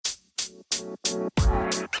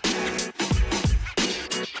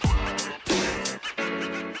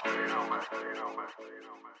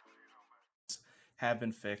Have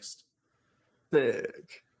been fixed.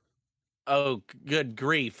 Sick. Oh, good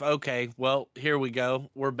grief. Okay, well, here we go.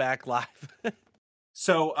 We're back live.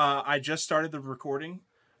 So I just started the recording,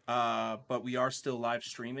 but we are still live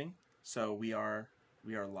streaming. So we are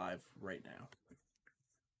live right now.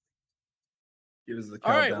 Give us the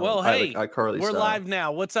All right, countdown. well, hey, iCarly we're style. live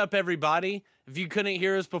now. What's up, everybody? If you couldn't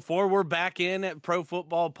hear us before, we're back in at Pro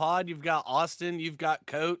Football Pod. You've got Austin, you've got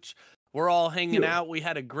Coach. We're all hanging out. We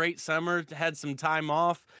had a great summer, had some time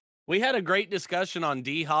off. We had a great discussion on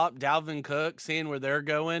D-Hop, Dalvin Cook, seeing where they're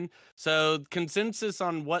going. So consensus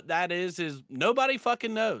on what that is nobody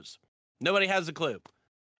fucking knows. Nobody has a clue.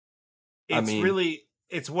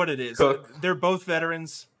 It's what it is. Cook. They're both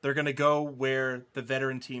veterans. They're going to go where the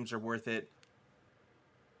veteran teams are worth it.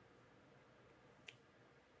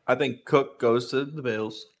 I think Cook goes to the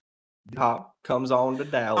Bills. Hop comes on to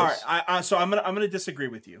Dallas. All right, so I'm gonna disagree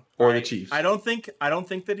with you. Or the Chiefs. I don't think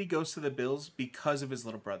that he goes to the Bills because of his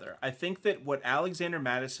little brother. I think that what Alexander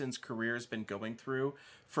Madison's career has been going through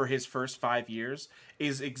for his first 5 years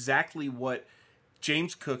is exactly what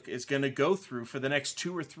James Cook is going to go through for the next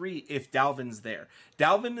 2 or 3 if Dalvin's there.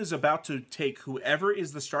 Dalvin is about to take whoever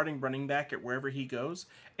is the starting running back at wherever he goes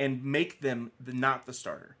and make them not the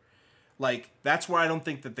starter. Like, that's why I don't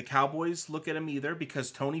think that the Cowboys look at him either,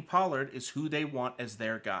 because Tony Pollard is who they want as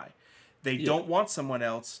their guy. They don't want someone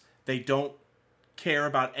else. They don't care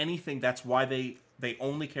about anything. That's why they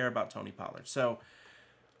only care about Tony Pollard. So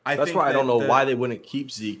I don't know why they wouldn't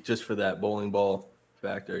keep Zeke just for that bowling ball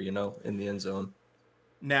factor, in the end zone.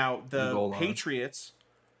 Now, the Patriots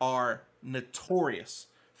are notorious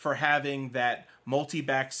for having that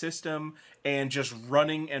multi-back system and just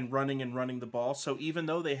running the ball. So even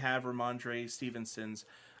though they have Ramondre Stevenson's,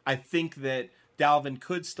 I think that Dalvin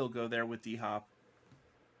could still go there with D-Hop.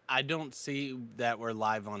 I don't see that we're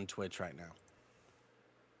live on Twitch right now.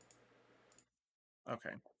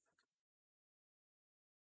 Okay.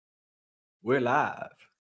 We're live.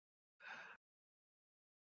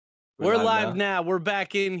 We're live now. We're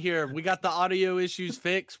back in here. We got the audio issues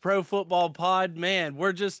fixed. Pro Football Pod, man,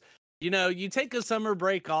 we're just, you take a summer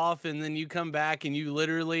break off and then you come back and you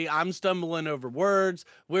literally, I'm stumbling over words.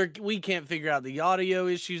 We can't figure out the audio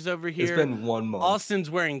issues over here. It's been 1 month. Austin's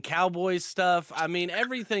wearing Cowboys stuff. I mean,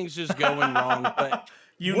 everything's just going wrong. But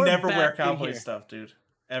you never wear Cowboy stuff, dude.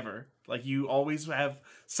 Ever. Like, you always have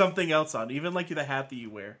something else on, even like the hat that you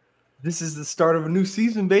wear. This is the start of a new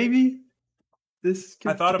season, baby.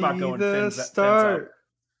 I thought about going fins up.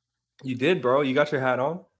 You did, bro. You got your hat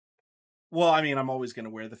on. Well, I mean, I'm always gonna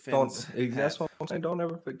wear the fins. That's what I'm saying. Don't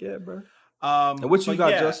ever forget, bro. And what you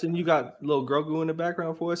got, Justin? You got little Grogu in the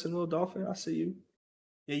background for us and little dolphin. I see you.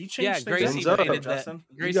 Yeah, you changed. Yeah, Gracie painted that.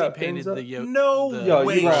 Gracie painted the yoke. No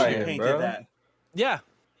way she painted that. Yeah.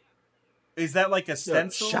 Is that like a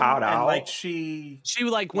stencil? Shout out. And like she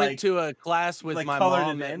went to a class with my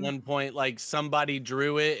mom at in? one point. Like somebody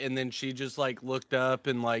drew it, and then she just like looked up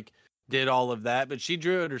and like did all of that. But she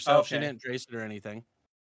drew it herself. Okay. She didn't trace it or anything.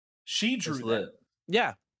 She drew that.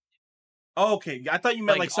 Yeah. Oh, okay, I thought you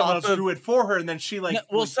meant like someone else drew it for her, and then she like.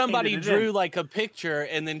 Well, somebody drew like a picture,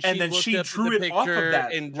 and then she drew it off of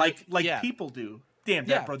that, and like people do. Damn,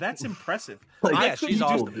 bro, that's impressive. She's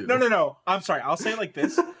awesome. No. I'm sorry. I'll say it like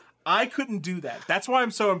this. I couldn't do that. That's why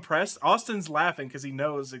I'm so impressed. Austin's laughing because he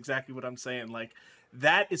knows exactly what I'm saying. Like,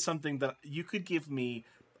 that is something that you could give me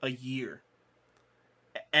a year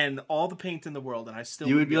and all the paint in the world, and I still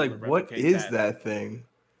would be like, what is that thing?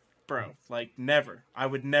 Bro, like, never. I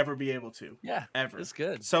would never be able to. Yeah. Ever. It's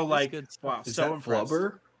good. So, like, good wow, is so that impressed.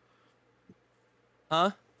 Flubber?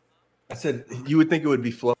 Huh? I said, you would think it would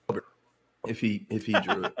be Flubber if he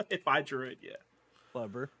drew it. If I drew it, yeah.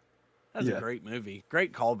 Flubber. That's a great movie.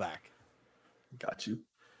 Great callback. Got you.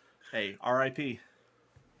 Hey, R.I.P.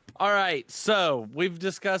 All right, so we've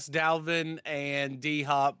discussed Dalvin and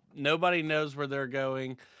D-Hop. Nobody knows where they're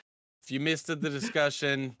going. If you missed the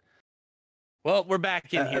discussion, well, we're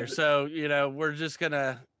back in here. So, we're just going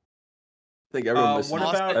to... I think everyone missed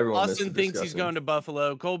Austin thinks he's going to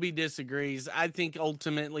Buffalo. Colby disagrees. I think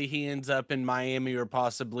ultimately he ends up in Miami or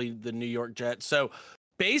possibly the New York Jets. So...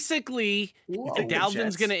 basically,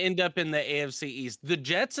 Dalvin's going to end up in the AFC East. The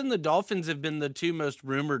Jets and the Dolphins have been the two most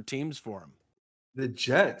rumored teams for him. The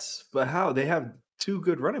Jets? But how? They have 2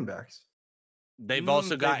 good running backs. They've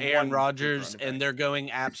also got Aaron Rodgers, and they're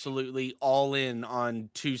going absolutely all in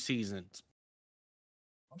on 2 seasons.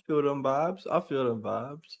 I feel them vibes.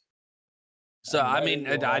 So, I mean,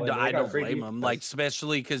 I don't blame them. Like,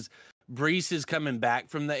 especially because Brees is coming back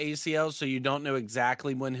from the ACL, so you don't know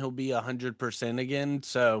exactly when he'll be 100% again.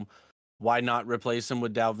 So why not replace him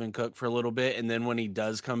with Dalvin Cook for a little bit? And then when he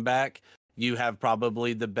does come back, you have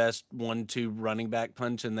probably the best 1-2 running back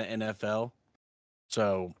punch in the NFL.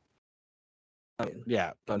 So,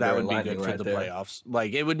 yeah, that would be good for the playoffs.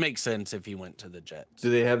 Like, it would make sense if he went to the Jets. Do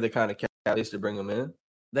they have the kind of cap space to bring him in?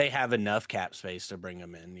 They have enough cap space to bring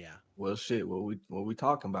him in, yeah. Well, shit, what we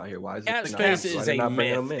talking about here? Why is cap space is a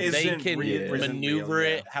myth. They can maneuver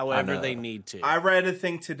it however they need to. I read a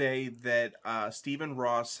thing today that Stephen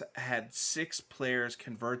Ross had 6 players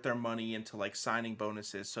convert their money into like signing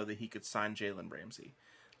bonuses so that he could sign Jalen Ramsey.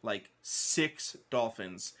 Like 6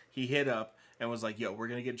 Dolphins he hit up and was like, "Yo, we're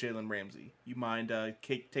gonna get Jalen Ramsey. You mind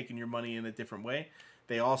taking your money in a different way?"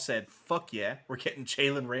 They all said, "Fuck yeah, we're getting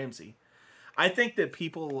Jalen Ramsey." I think that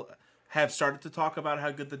people have started to talk about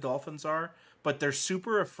how good the Dolphins are, but they're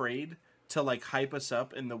super afraid to like hype us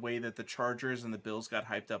up in the way that the Chargers and the Bills got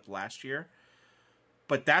hyped up last year.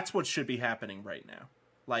 But that's what should be happening right now.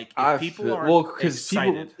 Like if people are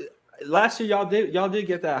excited. Last year y'all did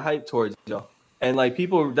get that hype towards y'all. And like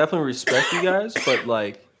people definitely respect you guys, but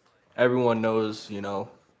like everyone knows, you know,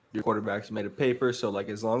 your quarterback's made of paper, so like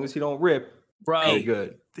as long as he don't rip, bro,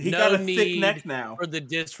 good. He got a thick neck now. For the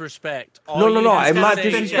disrespect. No. I'm not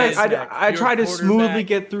disrespect. I try to smoothly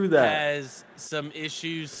get through that. Has some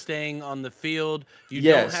issues staying on the field. You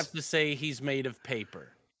don't have to say he's made of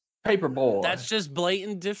paper. Paper boy. That's just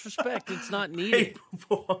blatant disrespect. It's not needed. Paper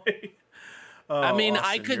boy. I mean, Austin,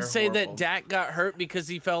 I could say that Dak got hurt because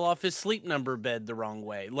he fell off his sleep number bed the wrong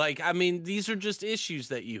way. Like, I mean, these are just issues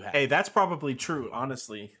that you have. Hey, that's probably true,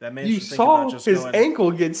 honestly. That man you saw his ankle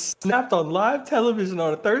get snapped on live television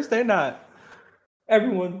on a Thursday night.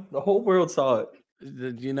 Everyone, the whole world saw it.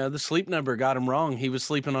 You know, the sleep number got him wrong. He was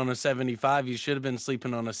sleeping on a 75. He should have been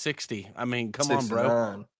sleeping on a 60. I mean, come 69.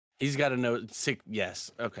 On, bro. He's got to know.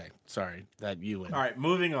 Yes. Okay. Sorry. That you win. All right.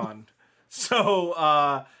 Moving on.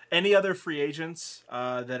 So, any other free agents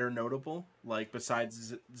that are notable, like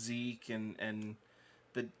besides Zeke and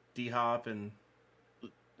the D-Hop and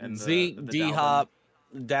Zeke, the D-Hop,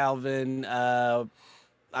 Dalvin.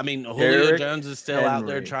 I mean, Julio Jones is still out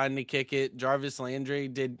there trying to kick it. Jarvis Landry,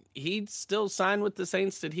 did he still sign with the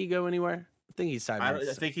Saints? Did he go anywhere? I think he signed. I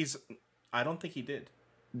don't think he did.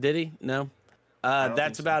 Did he? No.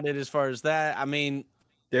 That's about it as far as that. I mean,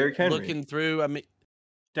 Derrick Henry. Looking through, I mean.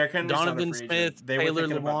 Donovan Smith, Taylor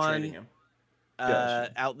Lewan,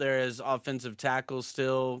 out there as offensive tackles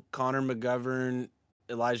still. Connor McGovern,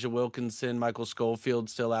 Elijah Wilkinson, Michael Schofield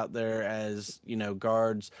still out there as, you know,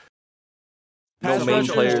 guards. No main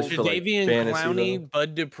players for like Jadeveon Clowney,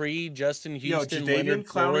 Bud Dupree, Justin Houston, Leonard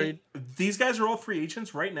Floyd. These guys are all free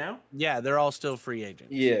agents right now? Yeah, they're all still free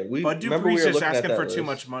agents. Yeah, Bud Dupree's just asking for too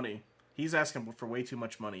much money. He's asking for way too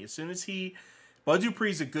much money. As soon as Bud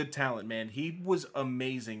Dupree's a good talent, man. He was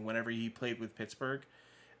amazing whenever he played with Pittsburgh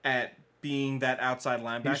at being that outside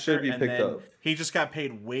linebacker. He should be picked up. He just got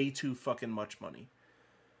paid way too fucking much money.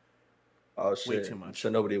 Oh, shit. Way too much. So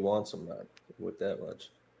nobody wants him with that much.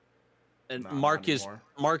 And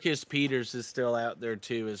Marcus Peters is still out there,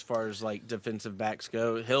 too, as far as, like, defensive backs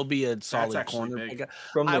go. He'll be a solid corner.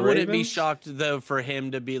 I wouldn't be shocked, though, for him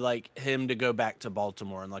to go back to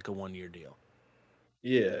Baltimore in, like, a 1-year deal.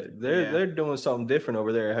 Yeah, they're doing something different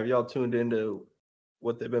over there. Have y'all tuned into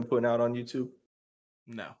what they've been putting out on YouTube?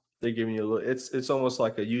 No. They're giving you a little. It's almost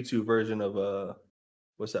like a YouTube version of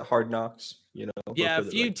what's that? Hard Knocks, you know? Yeah, a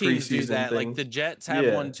few teams do that. Things. Like the Jets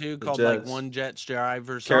have one too, called like One Jets Drive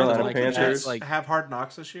or something. Carolina like Panthers like have Hard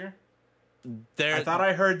Knocks this year. I thought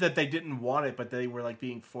I heard that they didn't want it, but they were like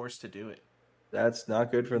being forced to do it. That's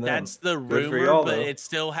not good for them. That's the rumor, but it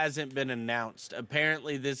still hasn't been announced.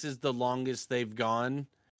 Apparently, this is the longest they've gone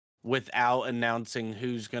without announcing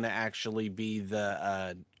who's going to actually be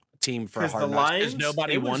the team for Hard Knocks. Because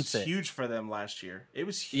nobody wants it. It was huge for them last year. It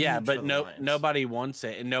was huge. Yeah, but nobody wants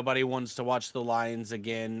it, and nobody wants to watch the Lions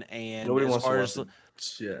again. And nobody wants to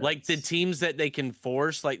watch like the teams that they can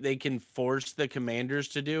force, like they can force the Commanders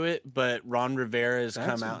to do it, but Ron Rivera has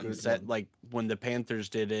come out and said, like when the Panthers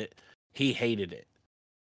did it. He hated it.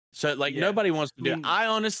 So, like, nobody wants to do it. I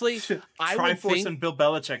honestly... Try forcing Bill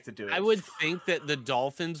Belichick to do it. I would think that the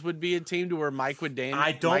Dolphins would be a team to where Mike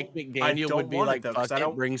McDaniel would be like, fuck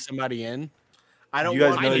it, bring somebody in. I don't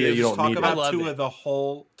want to just talk about Tua the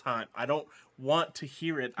whole time. I don't want to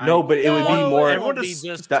hear it. No, but it would be more. It would be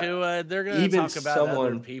just Tua. They're going to talk about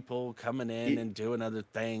other people coming in and doing other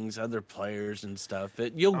things, other players and stuff.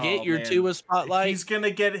 You'll get your Tua spotlight. He's going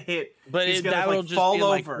to get hit. But that will just fall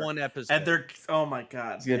over. Like one episode. And they're, oh my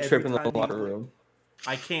God. He's going to trip in the locker room.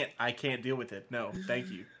 I can't deal with it. No,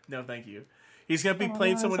 thank you. No, thank you. He's gonna be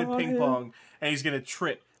playing someone in ping pong, and he's gonna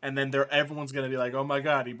trip, and then everyone's gonna be like, "Oh my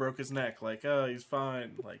god, he broke his neck." Like, oh, he's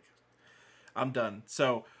fine. Like, I'm done.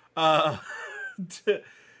 So,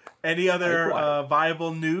 any other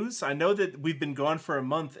viable news? I know that we've been gone for a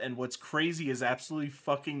month, and what's crazy is absolutely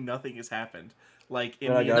fucking nothing has happened. Like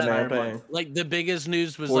in the entire month. Like the biggest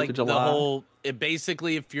news was like the whole. It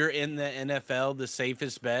basically, if you're in the NFL, the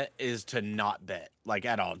safest bet is to not bet, like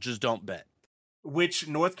at all. Just don't bet. Which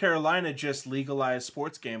North Carolina just legalized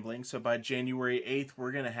sports gambling, so by January 8th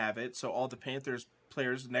we're gonna have it. So all the Panthers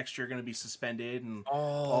players next year are gonna be suspended, and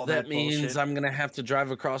all that means bullshit. I'm gonna have to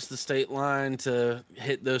drive across the state line to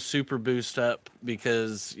hit those super boost up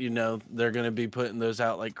because they're gonna be putting those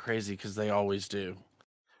out like crazy because they always do.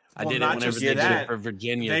 I did it whenever they did it for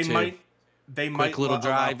Virginia too. They Quick might little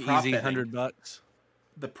drive, easy betting. $100.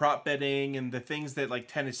 The prop betting and the things that like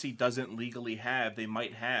Tennessee doesn't legally have, they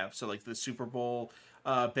might have. So like the Super Bowl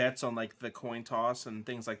bets on like the coin toss and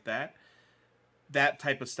things like that. That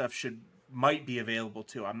type of stuff might be available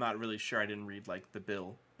too. I'm not really sure. I didn't read like the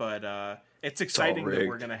bill, but it's exciting that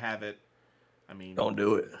we're gonna have it. I mean, don't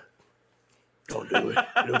do it. Don't do it.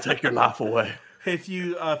 It'll take your life away. If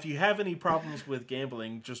you have any problems with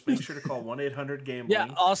gambling, just make sure to call 1-800-GAMBLING. Yeah,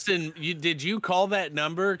 Austin, did you call that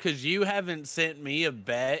number? Because you haven't sent me a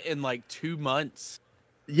bet in like 2 months.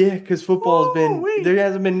 Yeah, because football's there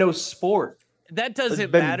hasn't been no sport. That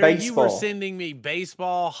doesn't matter. Baseball. You were sending me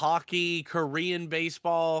baseball, hockey, Korean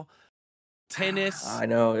baseball, tennis. I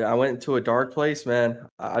know. I went to a dark place, man.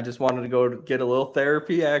 I just wanted to go get a little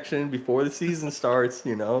therapy action before the season starts,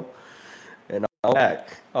 And I'm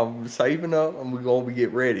back. I'm saving up, and we're going to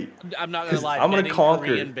get ready. I'm not going to lie. I'm going to conquer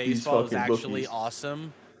Korean baseball is actually bookies.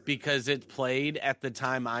 Awesome because it's played at the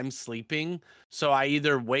time I'm sleeping. So I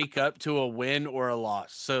either wake up to a win or a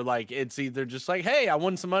loss. So like it's either just like, hey, I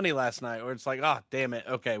won some money last night, or it's like, oh, damn it.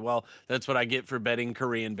 Okay, well, that's what I get for betting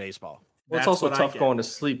Korean baseball. Well, it's also tough going to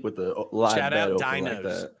sleep with a live Shout bet out open Dinos. like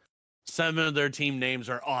that. Some of their team names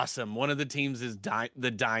are awesome. One of the teams is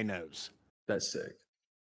the Dinos. That's sick.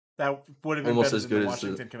 That would have been almost better as good than the as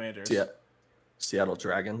Washington Commanders. Seattle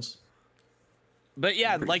Dragons. But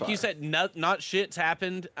yeah, like you said, not shit's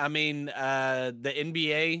happened. I mean, the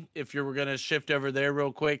NBA, if you were going to shift over there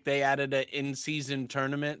real quick, they added an in-season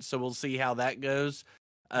tournament, so we'll see how that goes.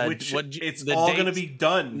 It's all going to be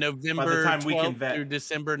done November by the time we can bet through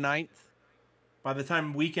December 9th. By the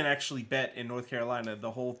time we can actually bet in North Carolina,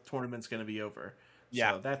 the whole tournament's going to be over.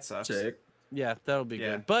 Yeah, so that sucks. Sick. Yeah, that'll be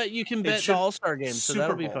good. But you can bet the All-Star game, so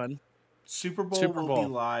that'll be fun. Super Bowl will be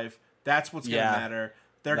live. That's what's going to matter.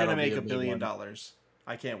 They're going to make $1 billion.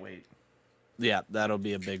 I can't wait. Yeah, that'll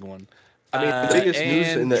be a big one. I mean, the biggest news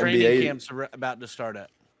in the training NBA camps are about to start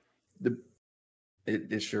up.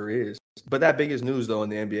 It sure is. But that biggest news though in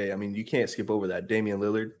the NBA, I mean, you can't skip over that. Damian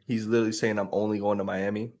Lillard, he's literally saying, "I'm only going to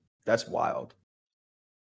Miami." That's wild.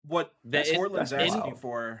 What Portland's asking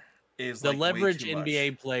for is the leverage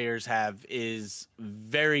NBA players have is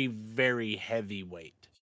very, very heavyweight.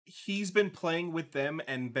 He's been playing with them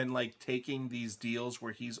and been like taking these deals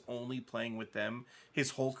where he's only playing with them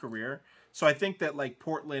his whole career. So I think that like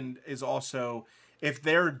Portland is also, if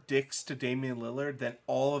they're dicks to Damian Lillard, then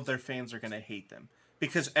all of their fans are going to hate them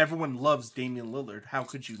because everyone loves Damian Lillard. How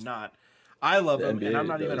could you not? I love him, and I'm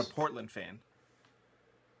not even a Portland fan.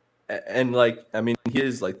 And like, I mean, he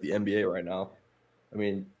is like the NBA right now. I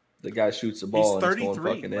mean, the guy shoots the ball. He's 33. And it's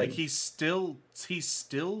going fucking like in. he's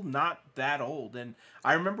still not that old. And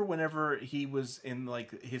I remember whenever he was in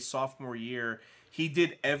like his sophomore year, he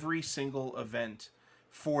did every single event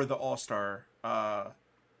for the All-Star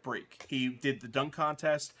break. He did the dunk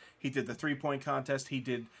contest. He did the 3-point contest. He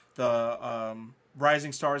did the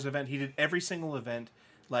Rising Stars event. He did every single event.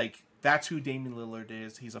 Like, that's who Damian Lillard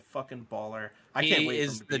is. He's a fucking baller. I can't wait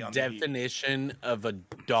for him to be on the Heat. He is the definition of a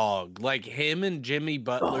dog. Like him and Jimmy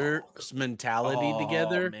Butler's mentality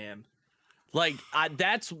together. Man. Like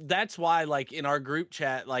that's why like in our group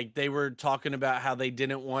chat, like they were talking about how they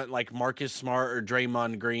didn't want like Marcus Smart or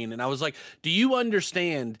Draymond Green. And I was like, do you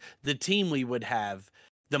understand the team we would have?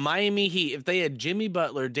 The Miami Heat, if they had Jimmy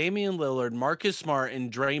Butler, Damian Lillard, Marcus Smart,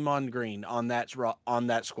 and Draymond Green on that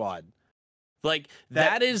squad. Like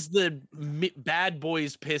that is the Bad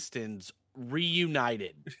Boys Pistons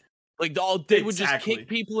reunited. Like they would just kick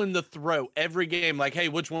people in the throat every game. Like, hey,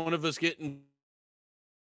 which one of us getting?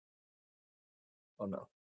 Oh no!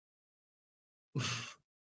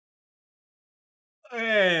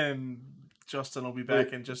 And Justin will be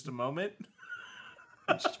back in just a moment.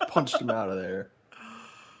 Just punched him out of there.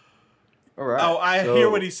 All right. Oh, I hear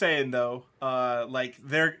what he's saying though. Like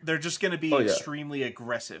they're just going to be extremely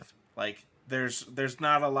aggressive. Like there's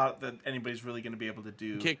not a lot that anybody's really going to be able to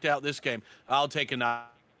do. Kicked out this game. I'll take a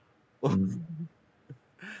knock.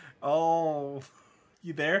 Oh,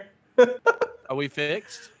 you there? Are we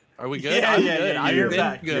fixed? Are we good? Yeah, I'm yeah, good. yeah. I've You're been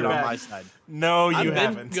back. good You're on back. my side. No, you I've been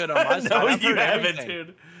haven't. good on my side. No, I've you heard haven't, everything.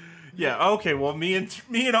 dude. Yeah. Okay. Well, me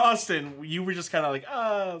and Austin, you were just kind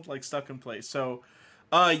of like stuck in place. So,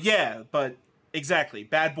 yeah. But exactly,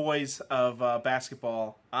 bad boys of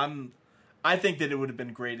basketball. I think that it would have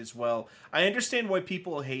been great as well. I understand why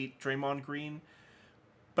people hate Draymond Green,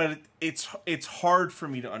 but it's hard for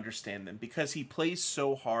me to understand them because he plays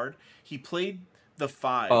so hard. He played the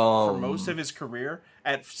 5 for most of his career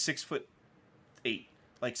at 6'8",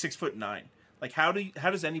 like 6'9". Like how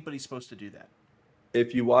does anybody supposed to do that?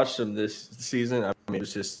 If you watched him this season, I mean, it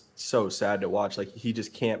was just so sad to watch. Like he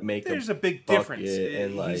just can't make. There's a big difference.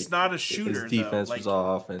 And like, he's not a shooter. His defense though. was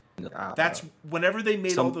off, and that's whenever they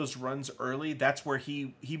made all those runs early. That's where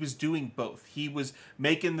he was doing both. He was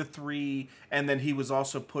making the 3, and then he was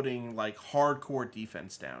also putting like hardcore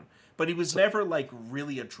defense down. But he was never like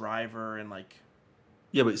really a driver and like.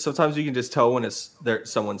 Yeah, but sometimes you can just tell when it's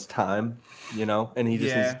someone's time, you know, and he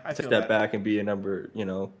just needs to step back and be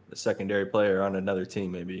a secondary player on another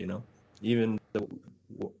team, maybe, you know, even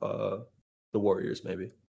the Warriors,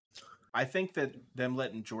 maybe. I think that them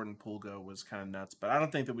letting Jordan Poole go was kind of nuts, but I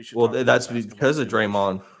don't think that we should. Well, that's because of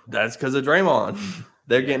Draymond. That's because of Draymond.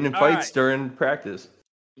 They're getting in fights during practice.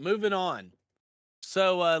 Moving on.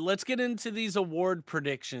 So let's get into these award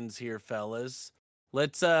predictions here, fellas.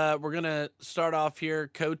 Let's we're gonna start off here.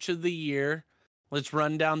 Coach of the Year. Let's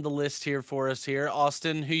run down the list here for us here.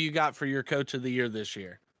 Austin, who you got for your Coach of the Year this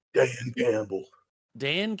year? Dan Campbell.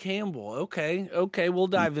 Dan Campbell. Okay, we'll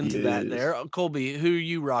dive into that there. Colby, who are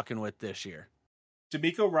you rocking with this year?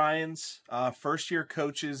 D'Amico Ryans. First-year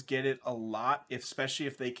coaches get it a lot, especially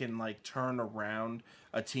if they can like turn around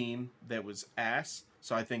a team that was ass.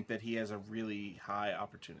 So I think that he has a really high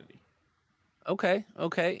opportunity. Okay.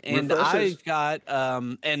 And I've got,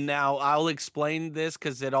 and now I'll explain this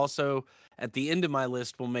because it also, at the end of my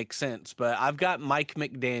list, will make sense. But I've got Mike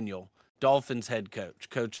McDaniel, Dolphins head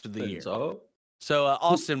coach of the year. So,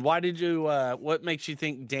 Austin, why did you, what makes you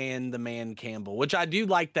think Dan the Man Campbell? Which I do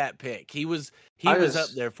like that pick. He was up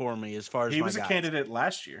there for me as far as he was a candidate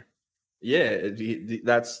last year. Yeah,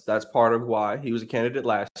 that's part of why he was a candidate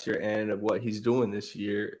last year, and of what he's doing this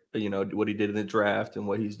year. You know what he did in the draft, and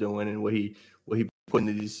what he's doing, and what he put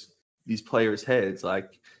into these players' heads.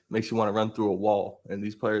 Like makes you want to run through a wall, and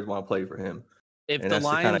these players want to play for him. If the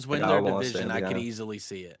Lions win their division, I could easily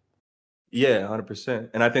see it. Yeah,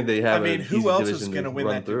 100%. And I think they have. I mean, who else is going to win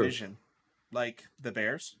that division? Like the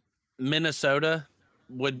Bears, Minnesota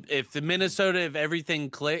would. If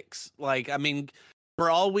everything clicks, like I mean. For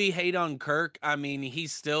all we hate on Kirk, I mean,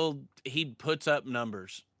 he puts up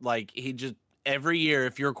numbers. Like he just every year,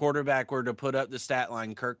 if your quarterback were to put up the stat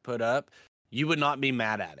line Kirk put up, you would not be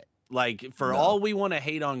mad at it. Like for all we want to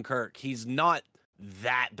hate on Kirk, he's not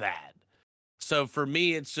that bad. So for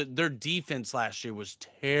me, it's their defense last year was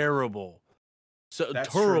terrible. So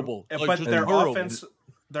that's terrible. True. But their offense,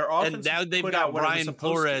 and now they've got Brian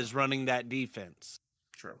Flores running that defense.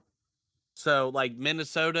 True. So, like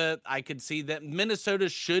Minnesota, I could see that Minnesota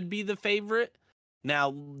should be the favorite.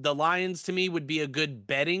 Now, the Lions to me would be a good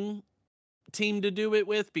betting team to do it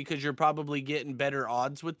with because you're probably getting better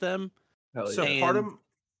odds with them. So,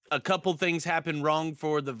 a couple things happen wrong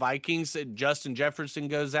for the Vikings. Justin Jefferson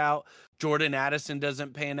goes out. Jordan Addison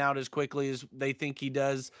doesn't pan out as quickly as they think he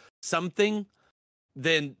does.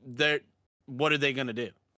 Then what are they going to do?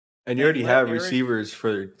 And you already have receivers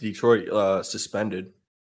for Detroit suspended.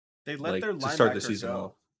 They let their linebacker start the season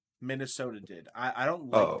off. Minnesota did. I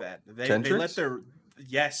don't like that. They let their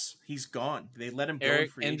he's gone. They let him go in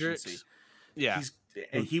free agency. Yeah,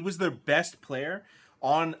 he was their best player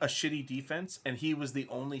on a shitty defense, and he was the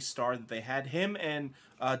only star that they had. Him and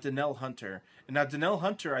Donnell Hunter. And now Donnell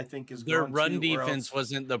Hunter, I think, is their run defense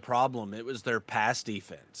wasn't the problem. It was their pass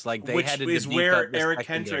defense. Like they had to is where Eric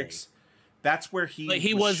Hendricks. That's where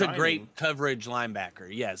he was shining. A great coverage linebacker.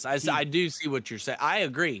 Yes, I do see what you're saying. I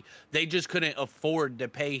agree. They just couldn't afford to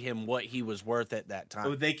pay him what he was worth at that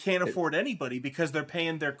time. They can't afford anybody because they're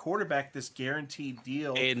paying their quarterback this guaranteed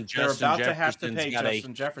deal. And they're about to have to pay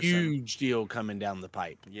Justin Jefferson. Huge deal coming down the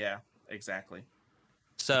pipe. Yeah, exactly.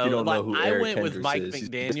 So you don't know who Eric went Hendricks with Mike is.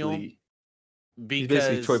 McDaniel he's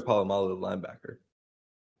basically Troy Polamalu, linebacker.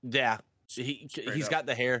 Yeah, he's got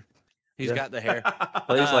the hair. He's got the hair.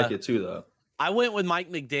 Plays like it too, though. I went with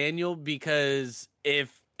Mike McDaniel because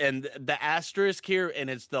and the asterisk here, and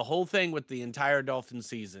it's the whole thing with the entire Dolphin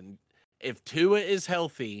season. If Tua is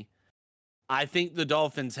healthy, I think the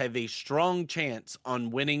Dolphins have a strong chance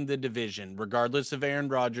on winning the division, regardless of Aaron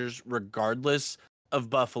Rodgers, regardless of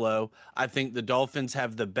Buffalo. I think the Dolphins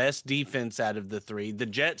have the best defense out of the three. The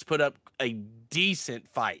Jets put up a decent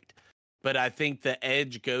fight, but I think the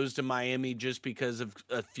edge goes to Miami just because of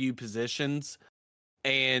a few positions.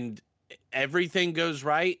 And everything goes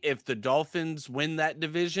right. If the Dolphins win that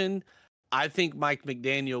division, I think Mike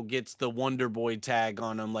McDaniel gets the Wonder Boy tag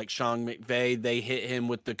on him, like Sean McVay. They hit him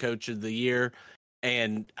with the Coach of the Year,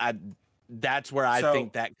 and that's where I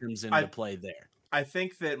think that comes into play there. I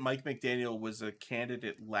think that Mike McDaniel was a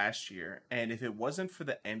candidate last year, and if it wasn't for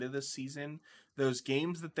the end of the season, those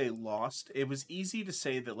games that they lost, it was easy to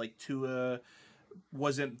say that like Tua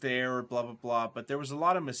wasn't there or blah blah blah, but there was a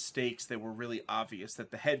lot of mistakes that were really obvious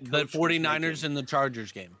that the head coach, the 49ers and the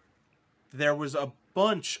Chargers game. There was a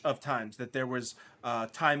bunch of times that there was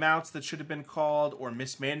timeouts that should have been called or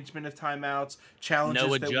mismanagement of timeouts, challenges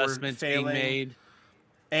no that adjustments were failing. being made.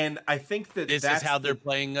 And I think that this is how they're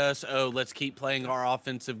playing us. Oh, let's keep playing our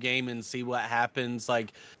offensive game and see what happens.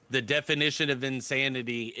 Like the definition of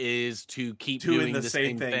insanity is to keep doing the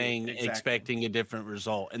same thing, exactly, expecting a different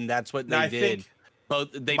result, and that's what they did.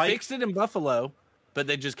 Both they fixed it in Buffalo, but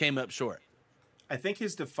they just came up short. I think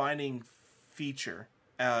his defining feature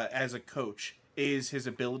as a coach is his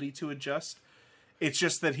ability to adjust. It's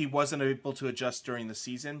just that he wasn't able to adjust during the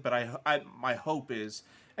season. But I my hope is,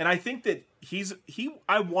 and I think that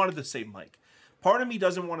I wanted to say Mike. Part of me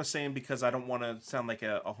doesn't want to say him because I don't want to sound like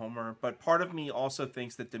a homer. But part of me also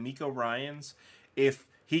thinks that DeMeco Ryans, if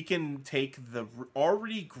he can take the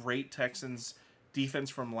already great Texans defense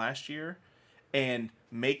from last year and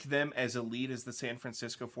make them as elite as the San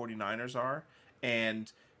Francisco 49ers are,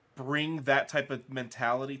 and bring that type of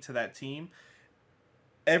mentality to that team,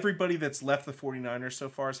 everybody that's left the 49ers so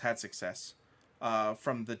far has had success.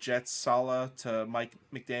 From the Jets, Saleh, to Mike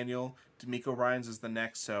McDaniel, DeMeco Ryans is the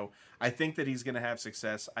next. So I think that he's going to have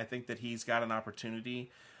success. I think that he's got an opportunity.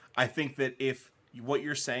 I think that if what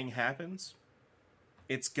you're saying happens,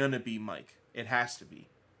 it's going to be Mike. It has to be.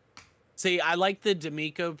 See, I like the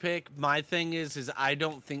DeMeco pick. My thing is I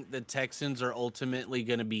don't think the Texans are ultimately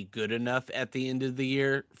going to be good enough at the end of the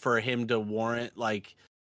year for him to warrant, like,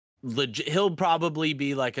 legit. He'll probably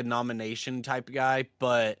be like a nomination type guy,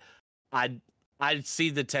 but I'd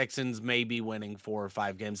see the Texans maybe winning 4 or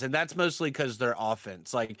 5 games, and that's mostly because their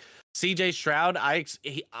offense. Like C.J. Stroud,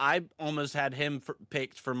 I almost had him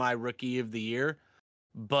picked for my rookie of the year,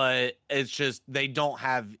 but it's just they don't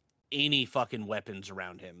have any fucking weapons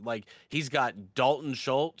around him. Like he's got Dalton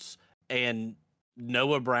Schultz and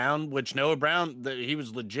Noah Brown, which Noah Brown, he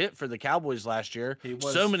was legit for the Cowboys last year.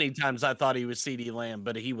 So many times I thought he was CeeDee Lamb,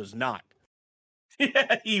 but he was not.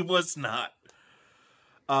 Yeah, he was not.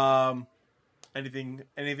 Anything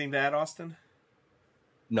to add, Austin?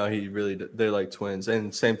 No, they're like twins.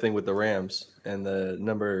 And same thing with the Rams and the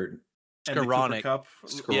number Skoranek.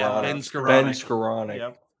 Yeah, Ben Skoranek.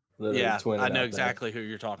 Yep. Yeah, I know exactly who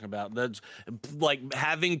you're talking about. That's like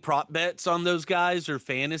having prop bets on those guys or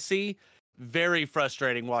fantasy. Very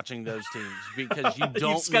frustrating watching those teams because you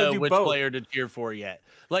don't know which player to cheer for yet.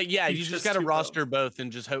 Like, yeah, you just got to roster both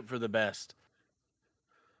and just hope for the best.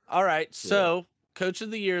 All right, so Coach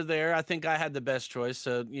of the Year there. I think I had the best choice,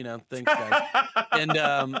 so, thanks, guys. And,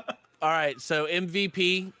 all right, so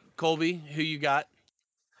MVP, Colby, who you got?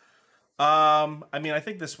 I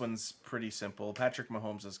think this one's pretty simple. Patrick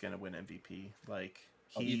Mahomes is going to win MVP. Like,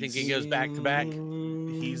 you think he goes back to back?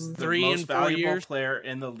 He's the most valuable player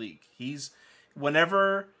in the league.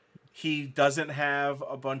 Whenever he doesn't have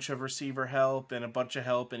a bunch of receiver help and a bunch of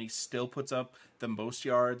help, and he still puts up the most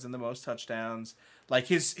yards and the most touchdowns. Like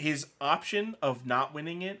his option of not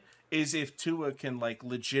winning it is if Tua can like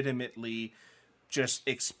legitimately just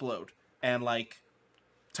explode, and like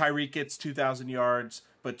Tyreek gets 2,000 yards,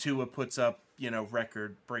 but Tua puts up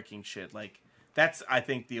record breaking shit. Like that's I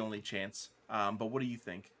think the only chance. But what do you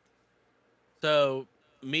think? So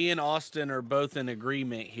me and Austin are both in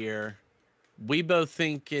agreement here. We both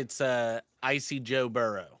think it's Icy Joe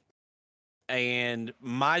Burrow. And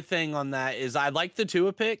my thing on that is I like the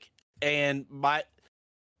Tua pick, and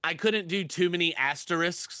I couldn't do too many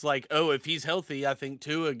asterisks like, oh, if he's healthy, I think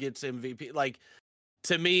Tua gets MVP. Like,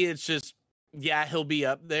 to me, it's just, yeah, he'll be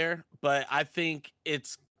up there, but I think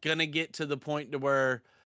it's going to get to the point to where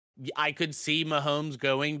I could see Mahomes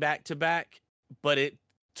going back to back, but it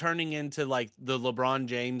turning into like the LeBron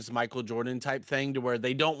James, Michael Jordan type thing to where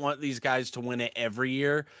they don't want these guys to win it every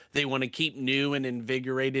year. They want to keep new and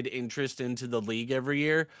invigorated interest into the league every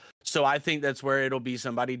year. So I think that's where it'll be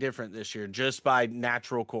somebody different this year, just by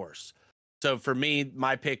natural course. So for me,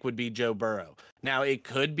 my pick would be Joe Burrow. Now, it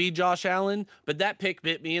could be Josh Allen, but that pick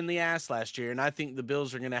bit me in the ass last year, and I think the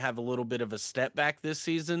Bills are going to have a little bit of a step back this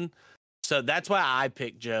season. So that's why I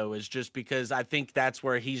picked Joe, is just because I think that's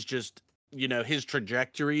where he's just, his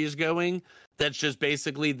trajectory is going. That's just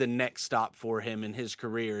basically the next stop for him in his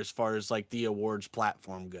career as far as like the awards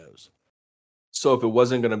platform goes. So if it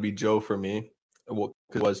wasn't going to be Joe for me, well,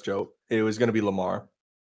 'cause it was Joe, it was going to be Lamar.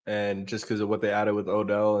 And just because of what they added with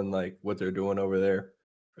Odell and like what they're doing over there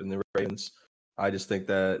in the Ravens, I just think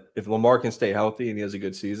that if Lamar can stay healthy and he has a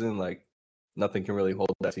good season, like nothing can really hold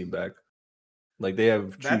that team back. Like they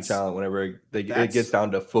have true talent whenever it gets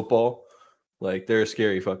down to football. Like they're a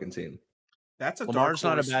scary fucking team. That's a Lamar's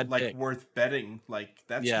dark horse, not a bad like pick. Worth betting. Like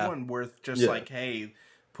that's one worth just like, hey,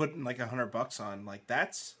 putting like $100 on. Like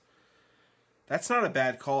that's not a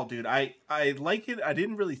bad call, dude. I like it. I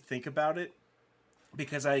didn't really think about it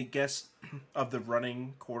because I guess of the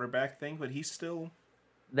running quarterback thing, but he's still.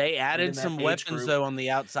 They added some weapons though on the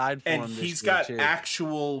outside for him, and he's got too.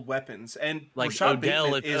 actual weapons. And like Rashad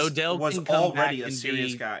Odell, Bateman was already a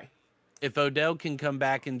serious guy. If Odell can come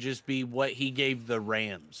back and just be what he gave the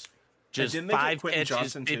Rams, just 5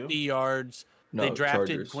 catches, 50 yards. No, they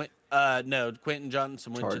drafted Quentin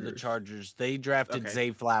Johnson went to the Chargers. They drafted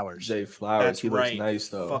Zay Flowers. Zay Flowers, that's he looks nice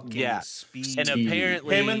though. Fucking speed. And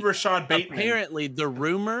apparently him and Rashad Bateman. Apparently the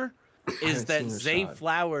rumor is that Zay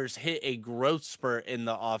Flowers hit a growth spurt in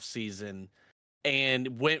the offseason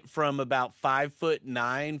and went from about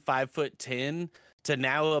 5'9", 5'10" to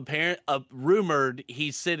now rumored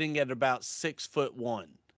he's sitting at about 6'1".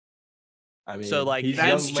 I mean, so like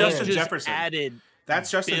that's Justin just Jefferson. That's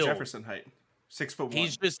Justin build. Jefferson height, 6'1".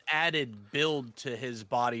 He's just added build to his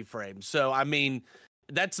body frame. So I mean,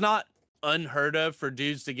 that's not unheard of for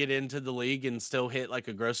dudes to get into the league and still hit like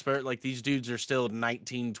a growth spurt. Like these dudes are still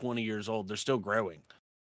 19, 20 years old. They're still growing.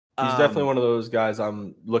 He's definitely one of those guys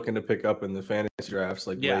I'm looking to pick up in the fantasy drafts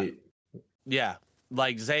late. Yeah.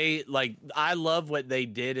 Like Zay, like I love what they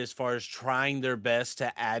did as far as trying their best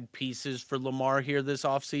to add pieces for Lamar here this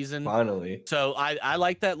offseason. Finally. So I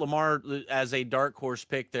like that Lamar as a dark horse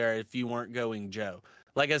pick there if you weren't going Joe.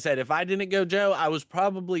 Like I said, if I didn't go Joe, I was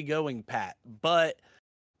probably going Pat. But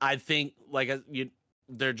I think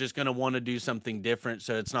they're just going to want to do something different,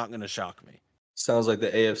 so it's not going to shock me. Sounds like the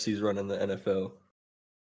AFC's running the NFL.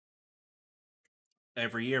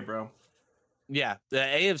 Every year, bro. Yeah, the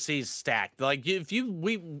AFC's stacked. Like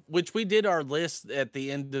which we did our list at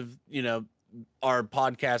the end of, our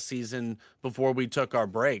podcast season before we took our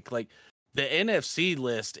break. Like the NFC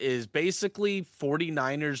list is basically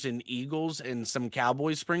 49ers and Eagles and some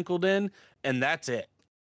Cowboys sprinkled in, and that's it.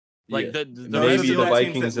 Like the maybe the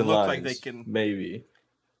Vikings and Lions. Like they can... Maybe.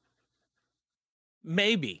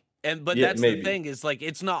 But that's the thing is like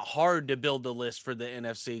it's not hard to build a list for the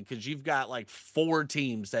NFC because you've got like 4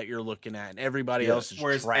 teams that you're looking at and everybody else is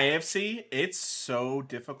whereas trash. AFC, it's so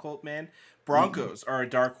difficult, man. Broncos are a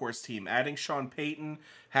dark horse team. Adding Sean Payton,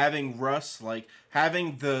 having Russ, like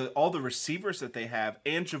having all the receivers that they have,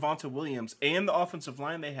 and Javonte Williams, and the offensive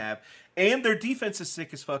line they have, and their defense is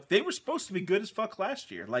sick as fuck. They were supposed to be good as fuck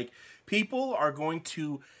last year. Like people are going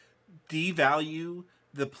to devalue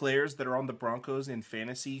the players that are on the Broncos in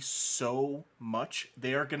fantasy so much.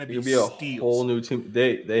 They are going to be steals. A whole new team.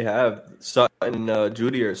 They have Sutton and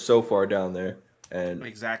Judy are so far down there. And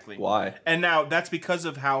exactly why? And now that's because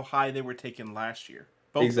of how high they were taken last year.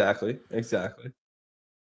 Exactly.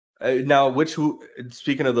 Now,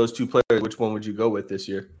 speaking of those 2 players, which one would you go with this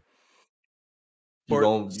year? You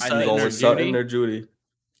going with Sutton or Judy?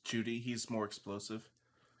 Judy, he's more explosive.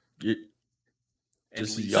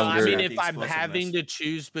 Just younger. So, I mean, if I'm having to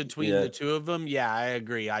choose between the 2 of them, I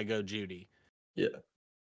agree. I go Judy. Yeah.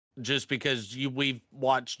 Just because we've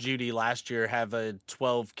watched Judy last year have a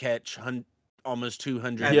 12 catch, almost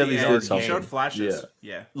 200 yard game. He showed flashes.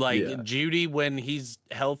 Yeah. Judy, when he's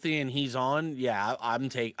healthy and he's on,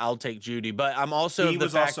 I'll take Judy. But I'm also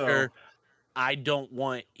I don't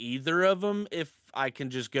want either of them if I can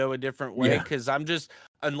just go a different way because I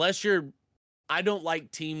don't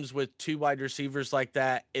like teams with 2 wide receivers like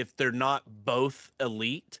that if they're not both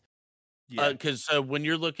elite. Because when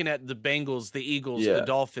you're looking at the Bengals, the Eagles, the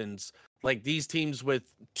Dolphins, like these teams with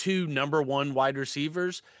 2 number 1 wide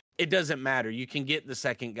receivers, it doesn't matter. You can get the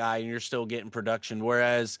second guy and you're still getting production.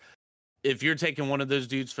 Whereas if you're taking one of those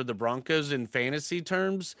dudes for the Broncos in fantasy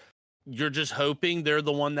terms, you're just hoping they're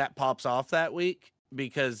the one that pops off that week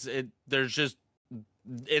because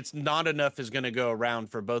it's not enough is going to go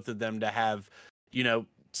around for both of them to have,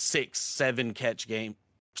 6, 7 catch games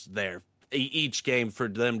there each game for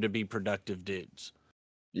them to be productive dudes.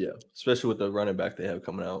 Yeah, especially with the running back they have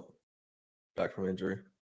coming out back from injury.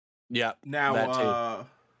 Yeah. Now, that too.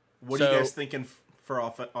 what are you guys thinking for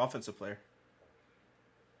offensive player?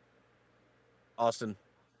 Austin.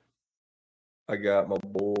 I got my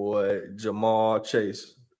boy Jamal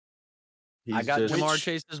Chase. I got Jamar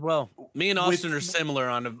Chase as well. Me and Austin are similar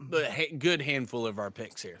on a good handful of our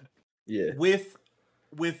picks here. Yeah. With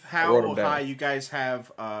how high you guys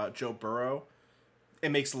have Joe Burrow, it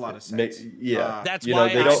makes a lot of sense. That's why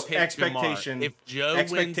I picked expectation. Jamar. If Joe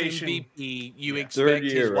wins MVP, you expect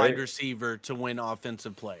his wide receiver to win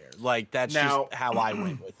offensive player. Like, that's just how I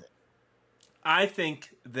went with it. I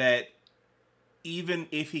think that even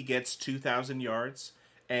if he gets 2,000 yards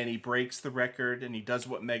and he breaks the record and he does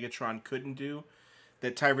what Megatron couldn't do,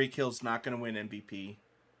 that Tyreek Hill's not going to win MVP,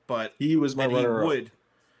 but he was my runner-up.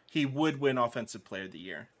 He would win Offensive Player of the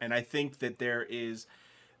Year, and I think that there is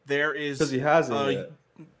because he hasn't yet.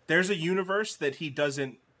 There's a universe that he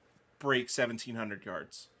doesn't break 1,700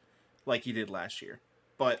 yards like he did last year,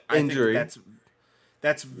 but injury. I think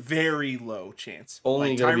that's very low chance.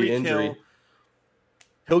 Only going to be injury.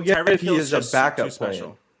 He'll get it if he is a backup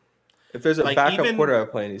playing. If there's a backup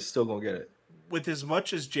quarterback playing, he's still going to get it. With as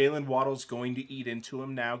much as Jalen Waddle's going to eat into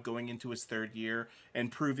him now, going into his third year, and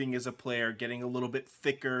proving as a player, getting a little bit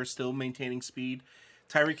thicker, still maintaining speed,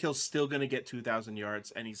 Tyreek Hill's still going to get 2,000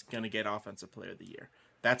 yards, and he's going to get Offensive Player of the Year.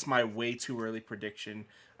 That's my way too early prediction.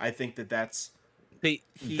 I think that's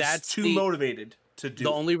too motivated to do.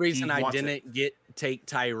 The only reason I didn't take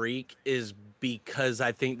Tyreek is because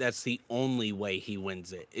I think that's the only way he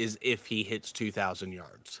wins it, is if he hits 2,000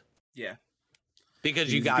 yards. Yeah.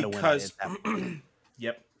 Because you got to win it.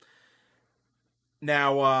 Yep.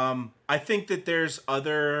 Now, I think that there's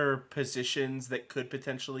other positions that could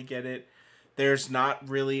potentially get it. There's not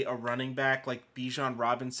really a running back like Bijan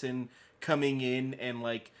Robinson coming in and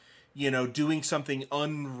doing something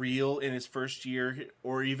unreal in his first year,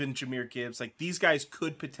 or even Jahmyr Gibbs. Like, these guys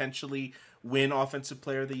could potentially win Offensive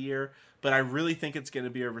Player of the Year, but I really think it's going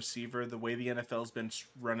to be a receiver, the way the NFL's been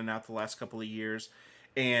running out the last couple of years.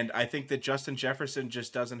 And I think that Justin Jefferson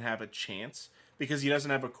just doesn't have a chance because he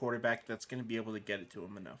doesn't have a quarterback that's going to be able to get it to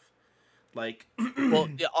him enough. Like, well,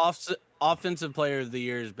 the Offensive Player of the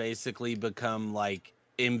Year has basically become like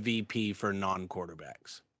MVP for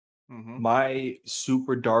non-quarterbacks. Mm-hmm. My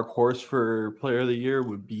super dark horse for Player of the Year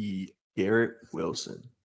would be Garrett Wilson.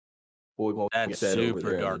 That's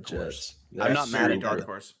super dark horse. I'm not mad at dark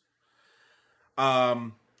horse.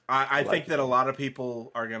 I think that a lot of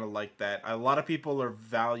people are going to like that. A lot of people are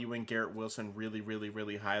valuing Garrett Wilson really, really,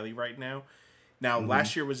 really highly right now. Now,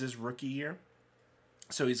 last year was his rookie year,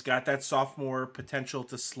 so he's got that sophomore potential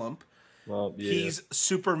to slump. Well, yeah. He's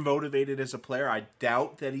super motivated as a player. I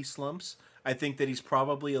doubt that he slumps. I think that he's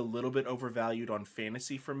probably a little bit overvalued on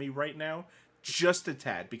fantasy for me right now, just a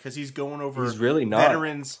tad, because he's going over really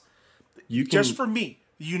veterans. Just for me.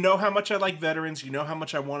 You know how much I like veterans. You know how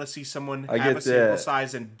much I want to see someone have a sample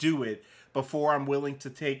size and do it before I'm willing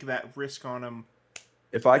to take that risk on him.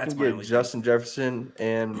 If I can get Justin Jefferson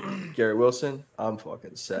and Garrett Wilson, I'm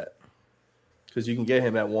fucking set. Because you can get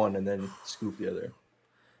him at one and then scoop the other.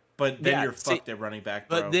 But then you're fucked at running back,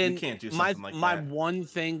 bro. But then you can't do something like that. My one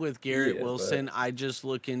thing with Garrett Wilson, I just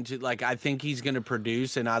look into, I think he's going to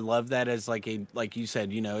produce, and I love that as like you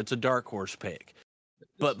said, it's a dark horse pick.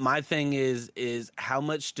 But my thing is how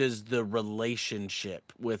much does the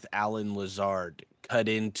relationship with Allen Lazard cut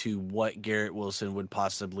into what Garrett Wilson would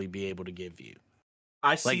possibly be able to give you?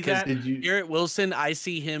 I see that. Garrett Wilson, I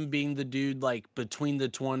see him being the dude between the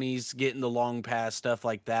 20s, getting the long pass, stuff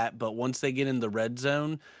like that. But once they get in the red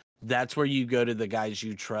zone, that's where you go to the guys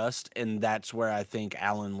you trust. And that's where I think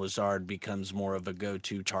Allen Lazard becomes more of a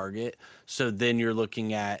go-to target. So then you're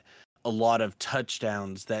looking at a lot of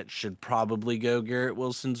touchdowns that should probably go Garrett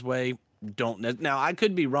Wilson's way. Now I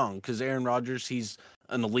could be wrong because Aaron Rodgers, he's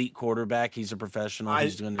an elite quarterback. He's a professional.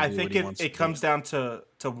 He's going to do what he wants to do. It comes down to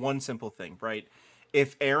one simple thing, right?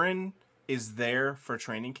 If Aaron is there for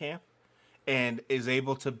training camp and is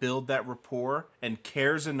able to build that rapport and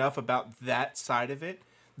cares enough about that side of it,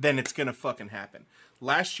 then it's going to fucking happen.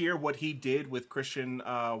 Last year, what he did with Christian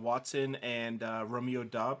Watson and Romeo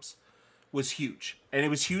Doubs was huge. And it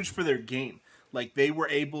was huge for their game. Like, they were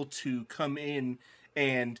able to come in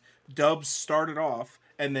and Doubs started off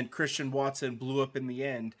and then Christian Watson blew up in the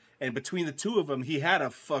end. And between the two of them, he had a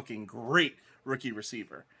fucking great rookie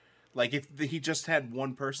receiver. Like, if he just had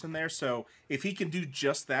one person there. So if he can do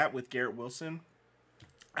just that with Garrett Wilson,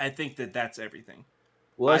 I think that's everything.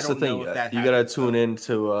 Well, that's the thing. You got to tune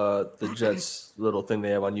into the Jets little thing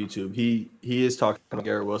they have on YouTube. He is talking to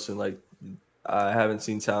Garrett Wilson like, I haven't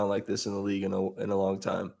seen talent like this in the league in a long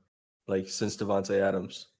time, like since Devontae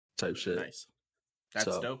Adams type shit. Nice.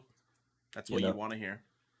 That's dope. That's what you want to hear.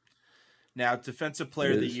 Now, Defensive It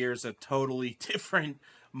Player of the is. Year is a totally different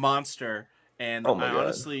monster, and Oh my I god.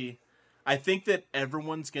 honestly, I think that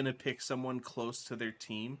everyone's gonna pick someone close to their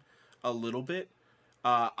team a little bit.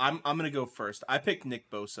 I'm gonna go first. I picked Nick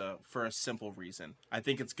Bosa for a simple reason. I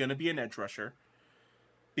think it's gonna be an edge rusher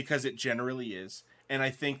because it generally is, and I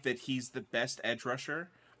think that he's the best edge rusher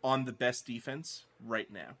on the best defense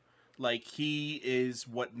right now. Like he is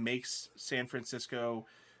what makes San Francisco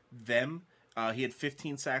them. He had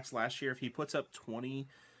 15 sacks last year. If he puts up 20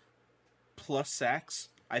 plus sacks,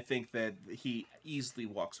 I think that he easily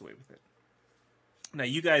walks away with it. Now,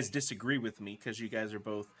 you guys disagree with me because you guys are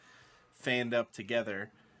both fanned up together,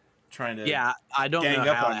 trying to Yeah, I don't know gang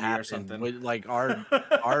up how it on me or happened. something. Like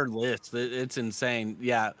our list, it's insane.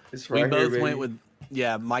 Yeah, It's we right here, both went baby.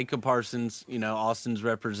 with Micah Parsons. You know, Austin's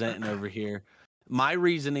representing over here. My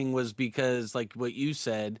reasoning was because, like what you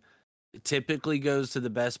said, it typically goes to the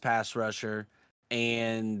best pass rusher,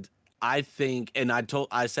 and I think, and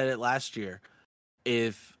I said it last year.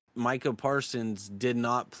 If Micah Parsons did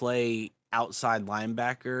not play outside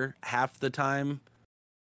linebacker half the time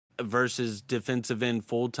versus defensive end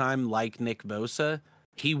full time like Nick Bosa,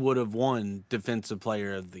 he would have won Defensive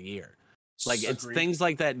Player of the Year. Like it's Agreed. things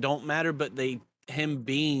like that don't matter, but him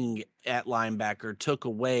being at linebacker took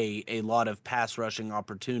away a lot of pass rushing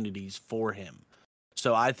opportunities for him.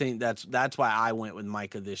 So I think that's why I went with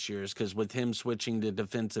Micah this year, is because with him switching to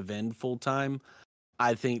defensive end full time,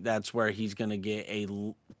 I think that's where he's going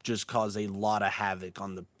to just cause a lot of havoc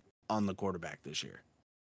on the quarterback this year.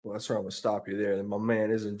 Well, that's where I'm gonna stop you there. And my man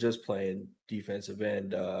isn't just playing defensive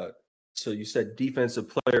end. So you said defensive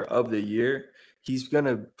player of the year. He's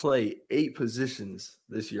gonna play 8 positions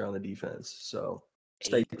this year on the defense. So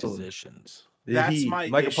stay 8 tuned. positions. That's my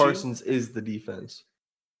Micah issue. Parsons is the defense.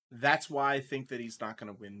 That's why I think that he's not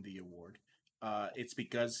going to win the award. It's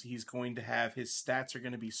because he's going to have his stats are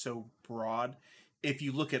going to be so broad. If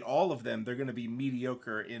you look at all of them, they're going to be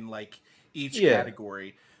mediocre in like each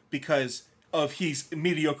category because of he's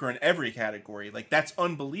mediocre in every category. Like that's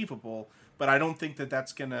unbelievable, but I don't think that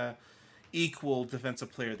that's going to equal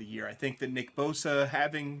Defensive Player of the Year. I think that Nick Bosa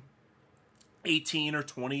having 18 or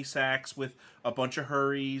 20 sacks with a bunch of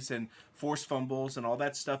hurries and forced fumbles and all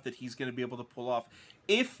that stuff that he's going to be able to pull off.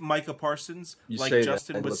 If Micah Parsons, like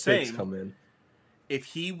Justin was saying, if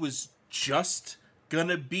he was just going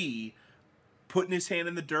to be putting his hand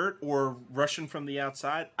in the dirt or rushing from the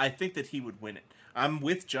outside, I think that he would win it. I'm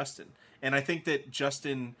with Justin. And I think that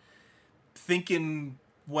Justin, thinking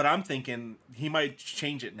what I'm thinking, he might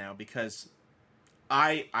change it now because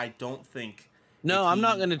I don't think... No, I'm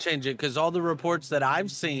not going to change it because all the reports that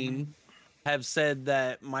I've seen have said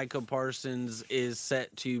that Micah Parsons is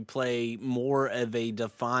set to play more of a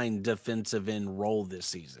defined defensive end role this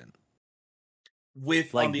season.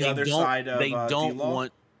 With like on the other side of they don't D-Law?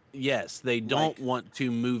 want they don't want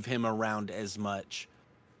to move him around as much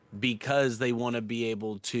because they want to be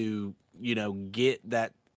able to, get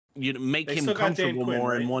that, make him comfortable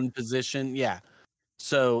more in one position. Yeah.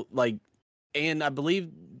 So and I believe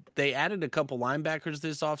they added a couple linebackers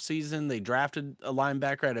this offseason. They drafted a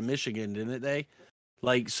linebacker out of Michigan, didn't they?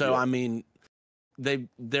 I mean,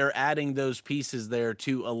 they're adding those pieces there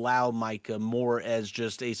to allow Micah more as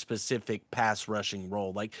just a specific pass rushing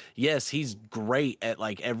role. Like, yes, he's great at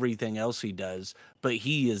everything else he does, but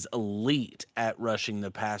he is elite at rushing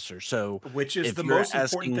the passer. So, which is the most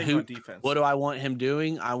important thing on defense. What do I want him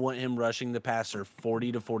doing? I want him rushing the passer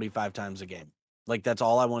 40 to 45 times a game. That's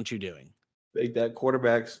all I want you doing. Make that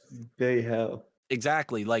quarterback's day hell.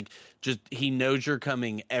 Exactly. He knows you're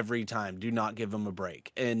coming every time. Do not give him a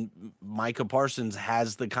break. And Micah Parsons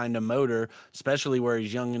has the kind of motor, especially where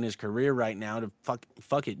he's young in his career right now, to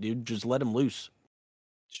fuck it, dude. Just let him loose.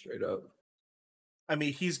 Straight up. I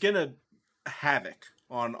mean, he's going to havoc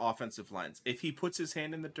on offensive lines. If he puts his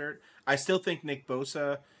hand in the dirt, I still think Nick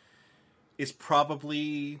Bosa is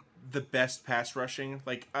probably the best pass rushing.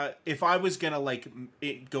 If I was going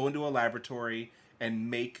to go into a laboratory and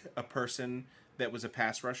make a person that was a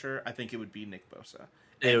pass rusher, I think it would be Nick Bosa.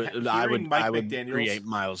 I would create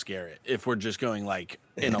Myles Garrett. If we're just going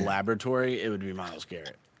in a laboratory, it would be Myles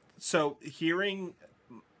Garrett. So hearing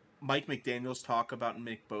Mike McDaniels talk about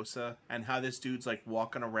Nick Bosa and how this dude's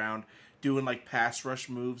walking around doing pass rush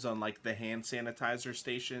moves on the hand sanitizer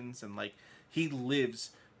stations and he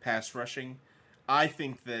lives pass rushing, I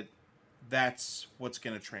think that that's what's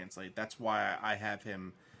going to translate. That's why I have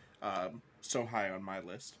him so high on my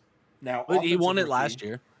list. Now, but he won it last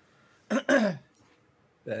year. Back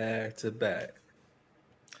to back.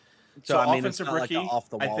 So I mean, offensive rookie, off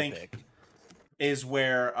the wall pick is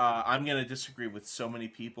where I'm going to disagree with so many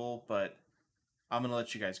people, but I'm going to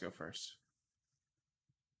let you guys go first.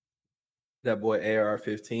 That boy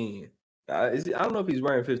AR-15. I don't know if he's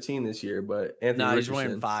wearing 15 this year, but Anthony No, Richardson. he's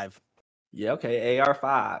wearing 5. Yeah, okay,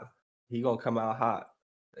 AR-5. He gonna come out hot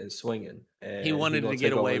and swinging. And He wanted gonna to get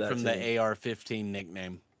take over away that from team. the AR-15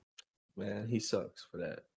 nickname. Man, he sucks for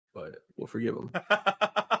that, but we'll forgive him.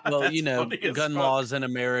 Well, That's you know, funny as gun fuck. laws in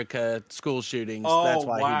America, school shootings. Oh, That's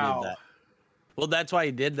why he wow. did that. Well, that's why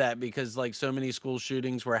he did that, because like so many school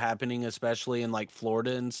shootings were happening, especially in like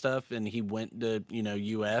Florida and stuff. And he went to,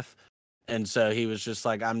 UF. And so he was just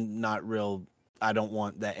like, I don't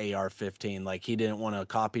want the AR-15. Like he didn't want to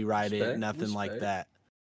copyright it, nothing like that.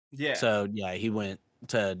 Yeah. So yeah, he went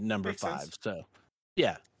to number Makes 5. sense. So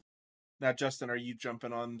yeah. Now, Justin, are you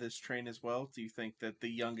jumping on this train as well? Do you think that the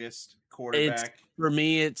youngest quarterback? For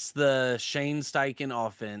me, it's the Shane Steichen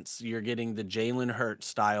offense. You're getting the Jalen Hurts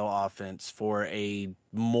style offense for a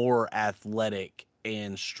more athletic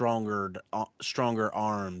and stronger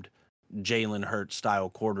armed Jalen Hurts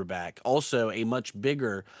style quarterback. Also, a much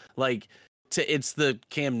bigger, it's the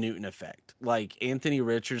Cam Newton effect. Like Anthony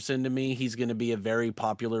Richardson, to me, he's going to be a very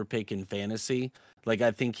popular pick in fantasy. Like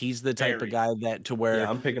I think he's the type of guy that to where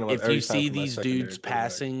I'm picking him up if every you time see for my these secondary dudes quarterback.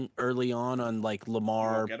 passing early on like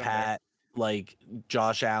Lamar, Pat, like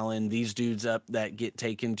Josh Allen, these dudes up that get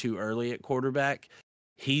taken too early at quarterback,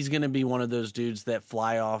 he's going to be one of those dudes that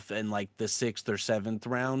fly off in like the 6th or 7th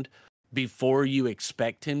round before you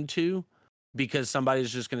expect him to, because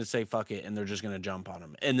somebody's just going to say fuck it and they're just going to jump on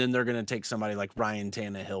him, and then they're going to take somebody like Ryan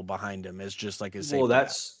Tannehill behind him as just like a safety. Well,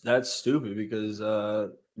 that's stupid because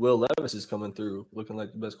Will Levis is coming through looking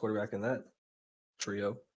like the best quarterback in that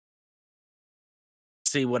trio.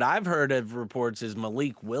 See, what I've heard of reports is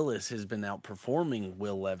Malik Willis has been outperforming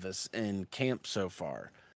Will Levis in camp so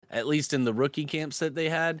far, at least in the rookie camps that they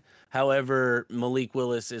had. However, Malik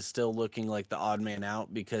Willis is still looking like the odd man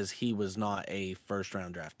out because he was not a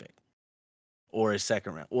first-round draft pick or a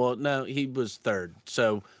second round. Well, no, he was 3rd.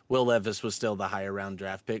 So Will Levis was still the higher round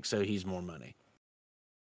draft pick, so he's more money.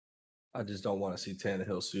 I just don't want to see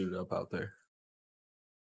Tannehill suited up out there.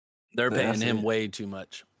 They're paying him way too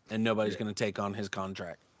much, and nobody's going to take on his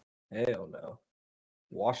contract. Hell no.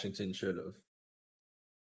 Washington should have.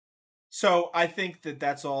 So I think that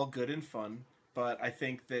that's all good and fun, but I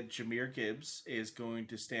think that Jahmyr Gibbs is going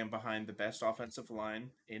to stand behind the best offensive line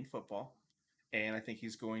in football, and I think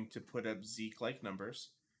he's going to put up Zeke-like numbers.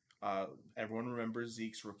 Everyone remembers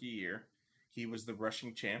Zeke's rookie year. He was the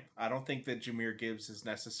rushing champ. I don't think that Jahmyr Gibbs is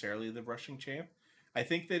necessarily the rushing champ. I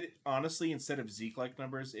think that, honestly, instead of Zeke-like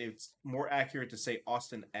numbers, it's more accurate to say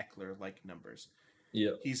Austin Eckler-like numbers.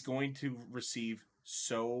 Yeah. He's going to receive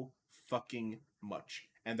so fucking much,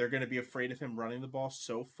 and they're going to be afraid of him running the ball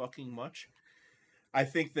so fucking much. I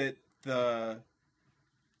think that the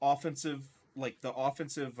offensive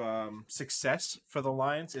success for the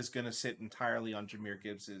Lions is going to sit entirely on Jahmyr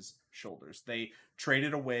Gibbs' shoulders. They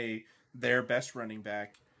traded away their best running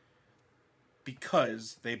back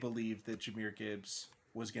because they believed that Jahmyr Gibbs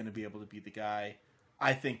was going to be able to be the guy.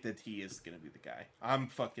 I think that he is going to be the guy. I'm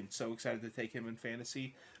fucking so excited to take him in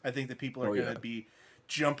fantasy. I think that people are going to be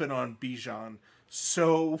jumping on Bijan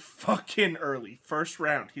so fucking early. First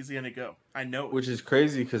round, he's going to go. I know it. Which is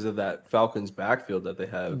crazy because of that Falcons backfield that they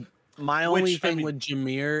have. My only thing with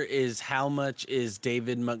Jahmyr is how much is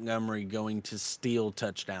David Montgomery going to steal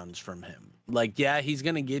touchdowns from him? Like, yeah, he's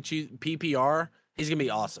going to get you PPR. He's going to be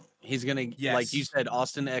awesome. He's going to, like you said,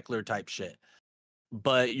 Austin Eckler type shit.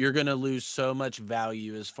 But you're going to lose so much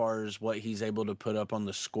value as far as what he's able to put up on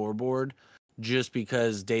the scoreboard just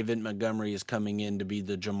because David Montgomery is coming in to be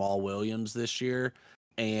the Jamal Williams this year.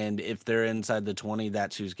 And if they're inside the 20,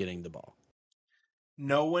 that's who's getting the ball.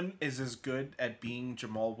 No one is as good at being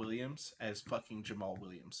Jamal Williams as fucking Jamal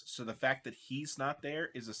Williams. So the fact that he's not there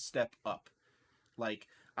is a step up. Like,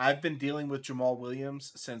 I've been dealing with Jamal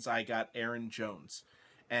Williams since I got Aaron Jones.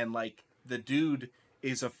 And, like, the dude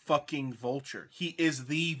is a fucking vulture. He is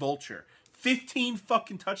the vulture. 15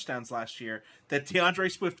 fucking touchdowns last year that DeAndre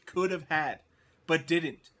Swift could have had, but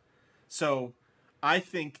didn't. So I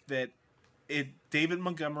think that David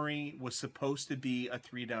Montgomery was supposed to be a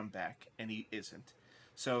 3-down back, and he isn't.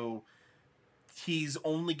 So he's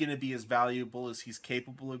only going to be as valuable as he's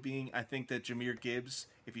capable of being. I think that Jahmyr Gibbs,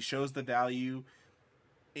 if he shows the value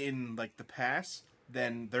in like the pass,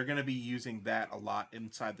 then they're going to be using that a lot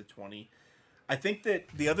inside the 20. I think that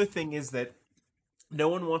the other thing is that no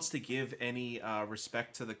one wants to give any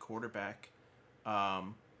respect to the quarterback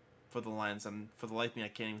for the Lions. And for the life of me, I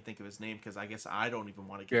can't even think of his name because I guess I don't even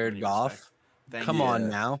want to give Jared any Goff. respect. Come on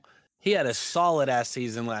now. He had a solid ass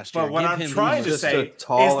season last year. But what I'm trying to say is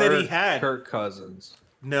that he had Kirk Cousins.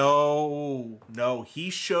 No. He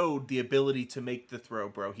showed the ability to make the throw,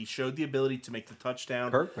 bro. He showed the ability to make the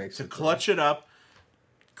touchdown, Kirk makes to it clutch it up.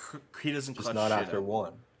 He doesn't just clutch not shit after up.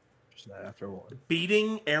 one. Just not after one.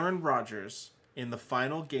 Beating Aaron Rodgers in the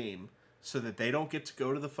final game so that they don't get to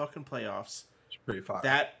go to the fucking playoffs. It's pretty fire.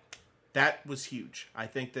 That was huge. I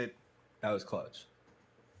think that was clutch.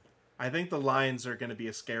 I think the Lions are going to be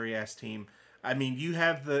a scary ass team. I mean, you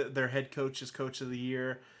have their head coach as coach of the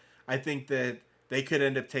year. I think that they could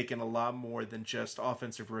end up taking a lot more than just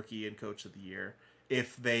offensive rookie and coach of the year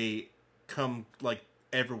if they come like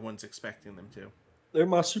everyone's expecting them to. They're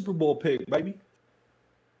my Super Bowl pick, baby. For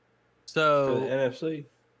the So, NFC.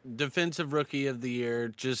 defensive rookie of the year,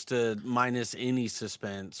 just to minus any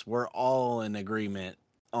suspense, we're all in agreement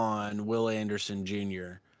on Will Anderson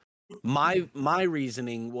Jr. My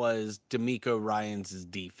reasoning was D'Amico Ryans'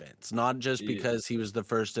 defense, not just because he was the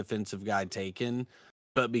first defensive guy taken,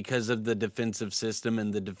 but because of the defensive system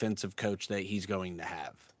and the defensive coach that he's going to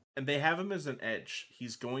have. And they have him as an edge.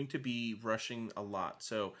 He's going to be rushing a lot.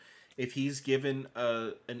 So if he's given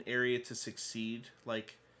an area to succeed,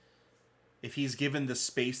 like if he's given the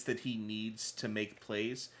space that he needs to make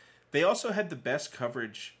plays, they also had the best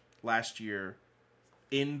coverage last year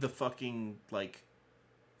in the fucking like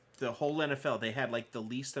the whole NFL. They had like the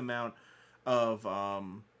least amount of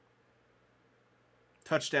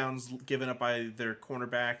touchdowns given up by their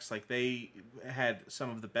cornerbacks. Like they had some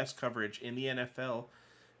of the best coverage in the NFL.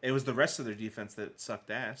 It was the rest of their defense that sucked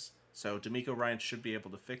ass. So D'Amico Ryans should be able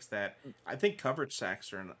to fix that. I think coverage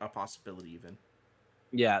sacks are a possibility even.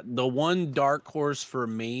 Yeah, the one dark horse for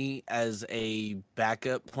me as a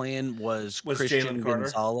backup plan was Christian Jalen Carter?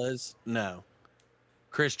 Gonzalez. No.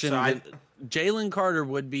 So Jalen Carter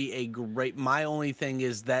would be a great. My only thing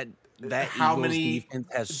is that how Eagles many defense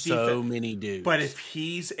has so many dudes. But if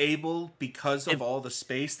he's able, because of all the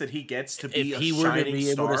space that he gets, to be if a he were to shining be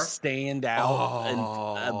able star, to stand out and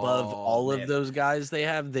above all man. of those guys they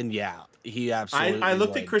have, then yeah, he absolutely. I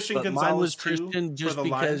looked would. at Christian But Gonzalez mine was too, Christian just for the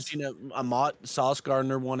because Lions. Amat Sauce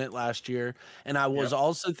Gardner won it last year, and I was Yep.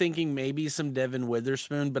 also thinking maybe some Devin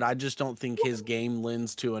Witherspoon, but I just don't think his game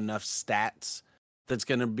lends to enough stats that's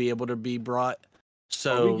going to be able to be brought.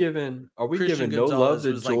 So Are we giving Christian no love Gonzalez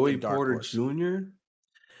to was like the Joey dark Porter horse. Jr.?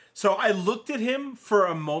 So I looked at him for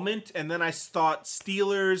a moment, and then I thought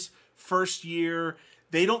Steelers first year,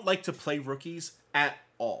 they don't like to play rookies at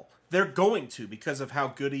all. They're going to because of how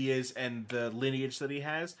good he is and the lineage that he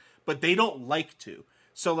has, but they don't like to.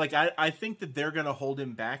 So like I think that they're gonna hold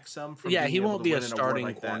him back some from being he able won't to be a win an award starting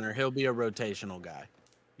like corner. that. He'll be a rotational guy.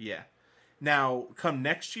 Yeah. Now come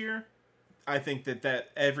next year, I think that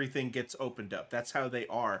everything gets opened up. That's how they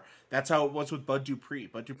are. That's how it was with Bud Dupree.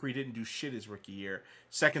 Bud Dupree didn't do shit his rookie year.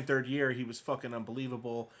 Second, third year, he was fucking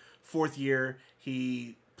unbelievable. Fourth year,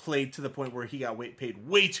 he played to the point where he got paid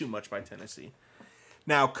way too much by Tennessee.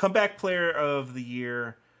 Now, comeback player of the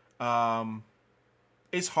year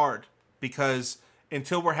is hard because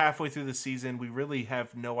until we're halfway through the season, we really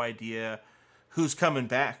have no idea who's coming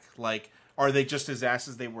back. Like, are they just as ass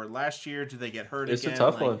as they were last year? Do they get hurt It's again? a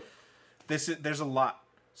tough one. There's a lot.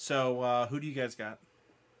 So who do you guys got?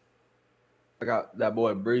 I got that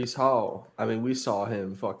boy Brees Hall. I mean, we saw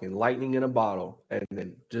him fucking lightning in a bottle and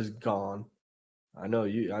then just gone. I know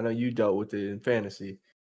you dealt with it in fantasy.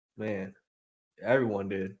 Man, everyone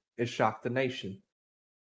did. It shocked the nation.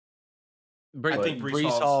 I think Brees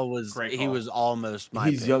Hall was great he call. was almost my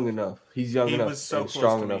He's pick. young enough. He's young He enough was so and close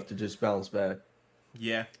strong to me. enough to just bounce back.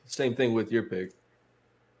 Yeah. Same thing with your pick.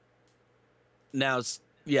 Now,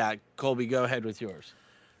 yeah, Colby, go ahead with yours.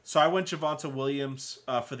 So I went Javonte Williams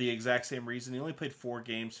for the exact same reason. He only played 4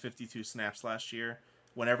 games, 52 snaps last year.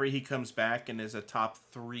 Whenever he comes back and is a top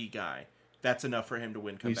 3 guy, that's enough for him to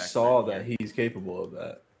win comeback. We saw player of the year. that he's capable of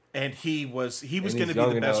that. And he was going he's to be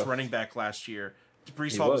young the best enough. running back last year.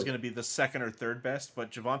 Brees He Hall was was. going to be the second or third best,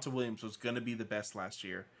 but Javonte Williams was going to be the best last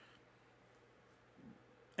year.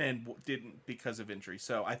 And didn't because of injury.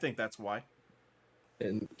 So I think that's why.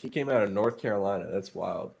 And he came out of North Carolina. That's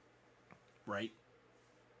wild. Right?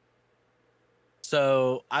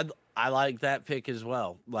 So I like that pick as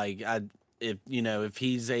well. Like if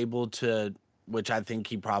he's able to, which I think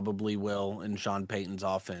he probably will in Sean Payton's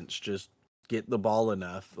offense, just get the ball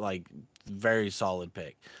enough. Like very solid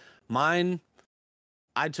pick. Mine,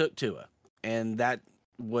 I took Tua, and that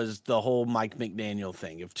was the whole Mike McDaniel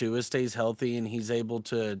thing. If Tua stays healthy and he's able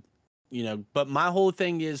to, but my whole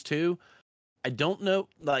thing is too, I don't know,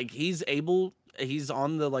 like he's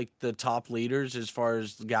on the top leaders as far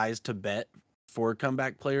as guys to bet for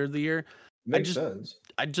comeback player of the year. Makes sense.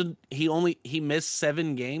 He missed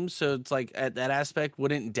 7 games, so it's like at that aspect,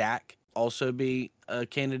 wouldn't Dak also be a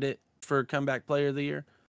candidate for comeback player of the year?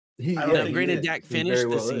 I don't think Granted, Dak finished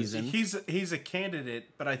the season. He's a candidate,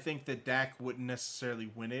 but I think that Dak wouldn't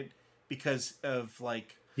necessarily win it because of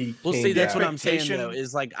like. Well, see, that's what I'm saying though.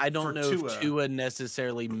 Is like I don't know if Tua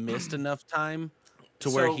necessarily missed enough time to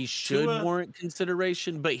where he should warrant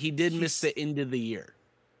consideration, but he did miss the end of the year,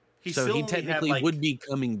 so he technically would be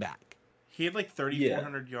coming back. He had like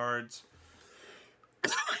 3,400 yards.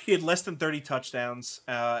 He had less than 30 touchdowns,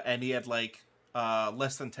 and he had like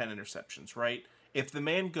less than 10 interceptions. Right? If the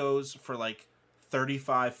man goes for like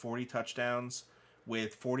 35, 40 touchdowns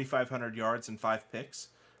with 4,500 yards and 5 picks.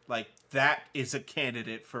 Like, that is a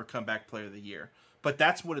candidate for comeback player of the year. But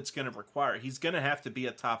that's what it's going to require. He's going to have to be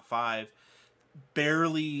a top 5.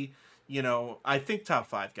 Barely, I think top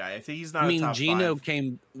 5 guy. I think he's not a top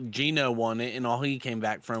 5. Geno won it, and all he came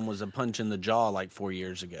back from was a punch in the jaw like 4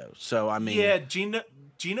 years ago. So, I mean... Yeah,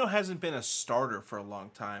 Geno hasn't been a starter for a long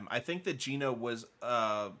time. I think that Geno was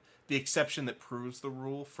the exception that proves the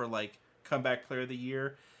rule for, like, comeback player of the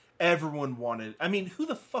year. Everyone wanted. I mean, who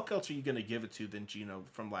the fuck else are you going to give it to than Geno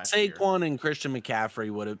from last year? Saquon and Christian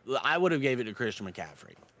McCaffrey would have. I would have gave it to Christian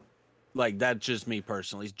McCaffrey. Like, that's just me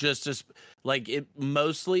personally. Just like it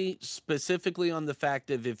mostly specifically on the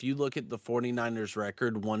fact of if you look at the 49ers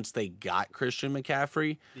record once they got Christian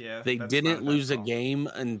McCaffrey, they didn't lose a game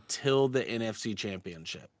until the NFC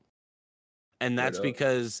Championship, and that's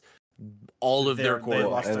because all of their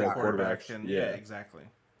quarterbacks. Yeah, exactly.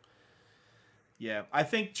 Yeah, I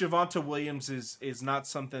think Javonte Williams is not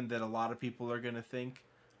something that a lot of people are going to think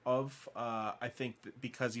of. I think that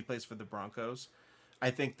because he plays for the Broncos. I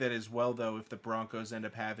think that as well, though, if the Broncos end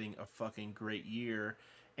up having a fucking great year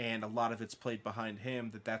and a lot of it's played behind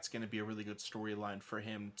him, that's going to be a really good storyline for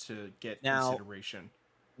him to get consideration.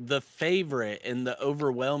 The favorite and the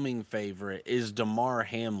overwhelming favorite is Damar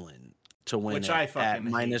Hamlin to win which it I fucking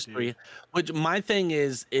at hate, -3. Dude. Which my thing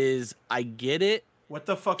is I get it. What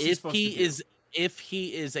the fuck's he supposed to do? If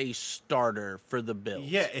he is a starter for the Bills.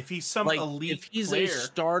 Yeah, if he's some elite if he's player, a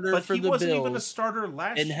starter but for the Bills. He wasn't even a starter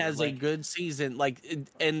last year. And has a good season.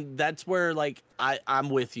 And that's where, I'm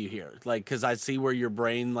with you here. Because I see where your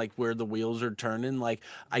brain, where the wheels are turning.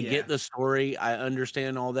 I get the story. I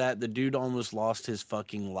understand all that. The dude almost lost his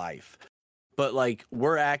fucking life. But,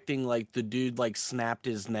 we're acting like the dude, snapped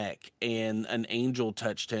his neck and an angel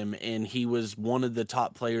touched him and he was one of the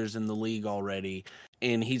top players in the league already.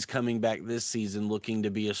 And he's coming back this season looking to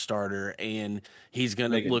be a starter and he's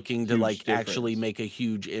looking to actually make a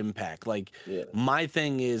huge impact. My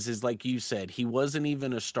thing is like you said, he wasn't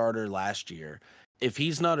even a starter last year. If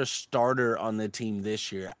he's not a starter on the team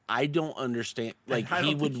this year, I don't understand.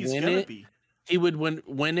 He would win it. He would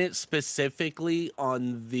win it specifically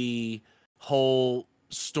on the whole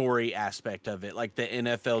story aspect of it. The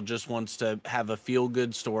NFL just wants to have a feel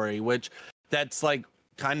good story, which that's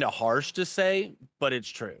kind of harsh to say, but it's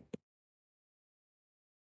true.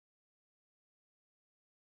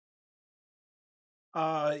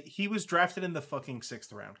 He was drafted in the fucking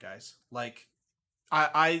 6th round, guys.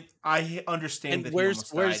 I understand that.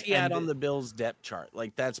 Where's he at on the Bills depth chart?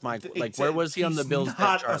 That's my where was he on the Bills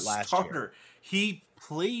depth chart last year? He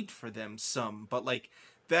played for them some, but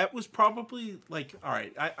that was probably all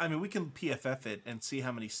right. I mean, we can PFF it and see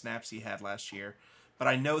how many snaps he had last year, but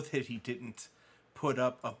I know that he didn't put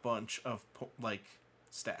up a bunch of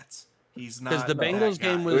stats. He's not because the Bengals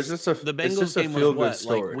game was the Bengals game was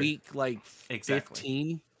what week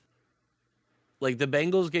 15. The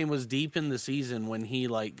Bengals game was deep in the season when he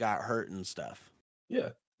got hurt and stuff. Yeah,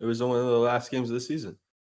 it was one of the last games of the season.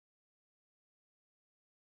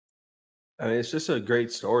 I mean, it's just a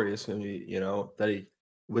great story. It's gonna be that he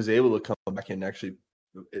was able to come back and actually.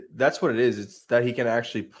 That's what it is. It's that he can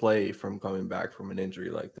actually play from coming back from an injury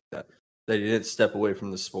like that. That he didn't step away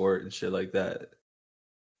from the sport and shit like that.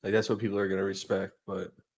 That's what people are gonna respect.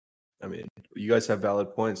 But I mean, you guys have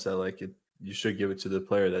valid points that you should give it to the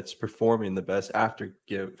player that's performing the best after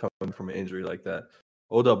coming from an injury like that.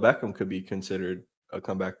 Odell Beckham could be considered a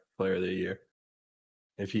comeback player of the year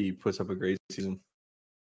if he puts up a great season.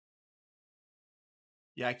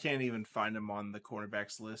 Yeah, I can't even find him on the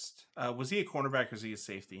cornerbacks list. Was he a cornerback or is he a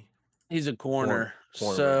safety? He's a corner.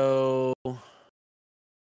 So.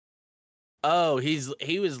 Oh,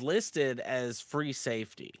 he was listed as free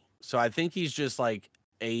safety. So I think he's just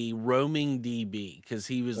a roaming DB because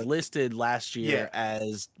he was listed last year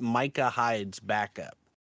as Micah Hyde's backup.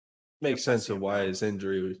 Makes sense of why his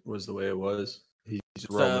injury was the way it was. He's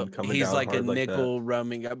roaming, coming he's down like hard a nickel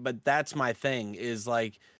roaming, but that's my thing is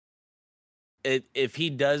if he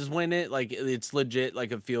does win it, it's legit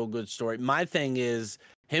a feel good story. My thing is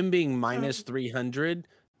him being -300.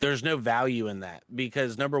 there's no value in that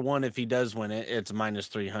because number one, if he does win it, it's minus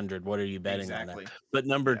 300. What are you betting on that? But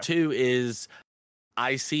number two is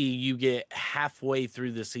I see you get halfway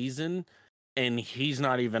through the season and he's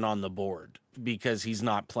not even on the board because he's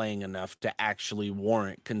not playing enough to actually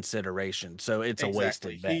warrant consideration. So it's a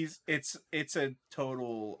wasted bet. It's a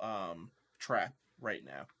total trap right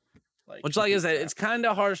now. Which, like I said, it's kind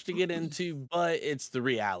of harsh to get into, but it's the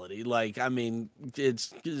reality. Like, I mean,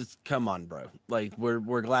 it's come on, bro. Like,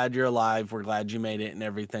 we're glad you're alive. We're glad you made it and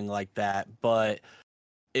everything like that. But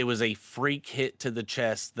it was a freak hit to the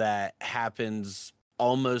chest that happens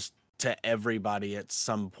almost to everybody at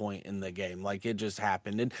some point in the game. Like, it just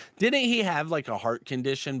happened. And didn't he have like a heart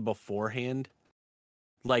condition beforehand?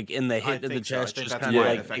 Like, in the hit to the chest, just kind of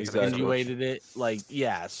like accentuated it. Like,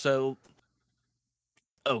 yeah. So,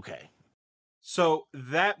 okay. So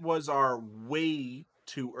that was our way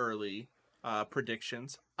too early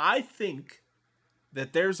predictions. I think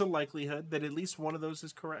that there's a likelihood that at least one of those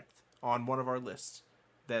is correct on one of our lists.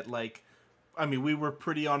 That, like, I mean, we were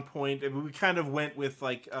pretty on point. I mean, we kind of went with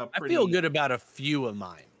like a pretty... I feel good about a few of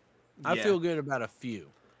mine. I feel good about a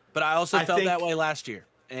few, but I also felt that way last year.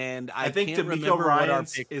 And I think can't D'Amico remember what our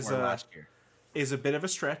picks were last year. Is a bit of a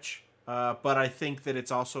stretch. But I think that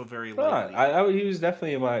it's also very likely. He was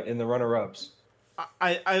definitely in the runner-ups.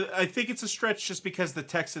 I think it's a stretch just because the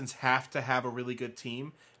Texans have to have a really good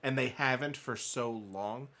team, and they haven't for so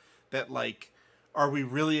long that, like, are we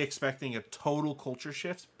really expecting a total culture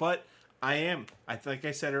shift? But I am. Like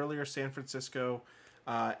I said earlier, San Francisco,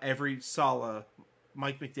 Saleh,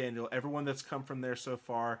 Mike McDaniel, everyone that's come from there so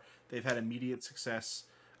far, they've had immediate success.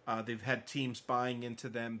 They've had teams buying into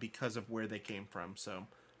them because of where they came from. So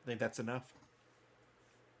I think that's enough.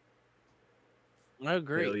 I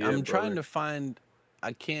agree. Yeah, I'm trying to find.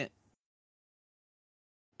 I can't.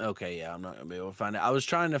 Okay, yeah, I'm not gonna be able to find it. I was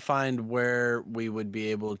trying to find where we would be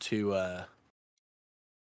able to. I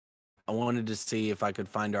wanted to see if I could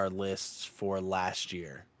find our lists for last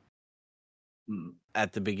year.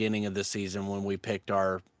 At the beginning of the season, when we picked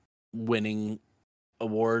our winning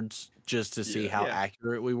awards, just to see how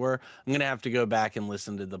accurate we were. I'm gonna have to go back and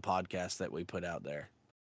listen to the podcast that we put out there.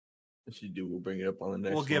 If you do, we'll bring it up on the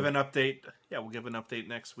next. We'll give an update. Yeah, we'll give an update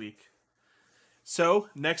next week. So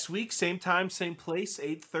next week, same time, same place,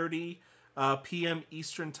 8:30 p.m.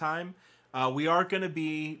 Eastern time. We are going to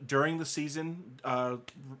be during the season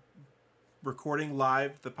recording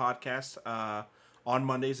live the podcast on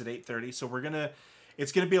Mondays at 8:30. So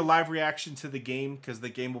it's gonna be a live reaction to the game because the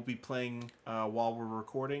game will be playing while we're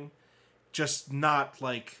recording. Just not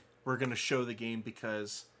like we're gonna show the game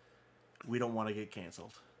because we don't want to get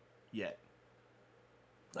canceled yet.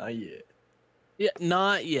 Not yet. Yeah,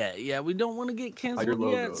 not yet. Yeah, we don't want to get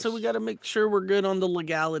canceled yet, so we got to make sure we're good on the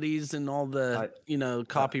legalities and all the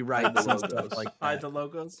copyrights and stuff like that. Hide the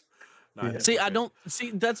logos. No, see, I don't see.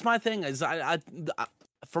 That's my thing. Is I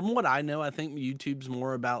from what I know, I think YouTube's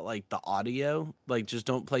more about like the audio. Like, just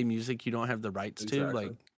don't play music you don't have the rights to.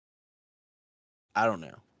 Like, I don't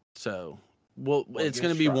know. So, it's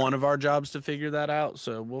going to be one of our jobs to figure that out.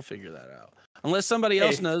 So we'll figure that out. Unless somebody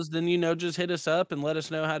else knows, then just hit us up and let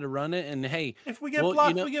us know how to run it. And hey, if we get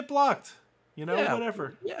blocked, we get blocked.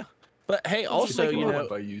 Whatever. Yeah. But hey, also,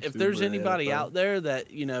 if there's anybody out there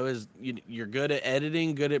that you're good at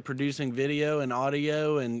editing, good at producing video and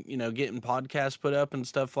audio, and getting podcasts put up and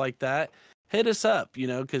stuff like that, hit us up.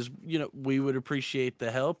 Because we would appreciate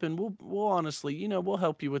the help, and we'll honestly, we'll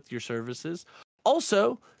help you with your services.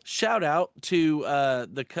 Also, shout out to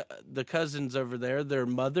the cousins over there, their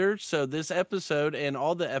mother. So this episode and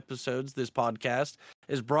all the episodes, this podcast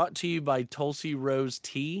is brought to you by Tulsi Rose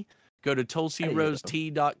Tea. Go to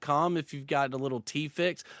TulsiRoseTea.com if you've got a little tea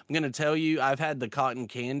fix. I'm going to tell you, I've had the cotton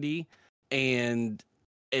candy, and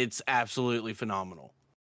it's absolutely phenomenal.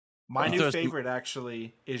 My new favorite,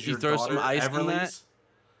 actually, is your throw daughter, some ice Everly's.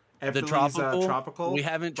 In that? The tropical? We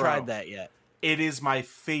haven't tried that yet. It is my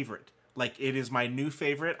favorite. Like, it is my new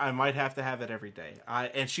favorite. I might have to have it every day.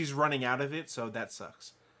 And she's running out of it, so that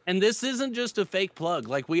sucks. And this isn't just a fake plug.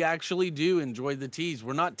 Like, we actually do enjoy the teas.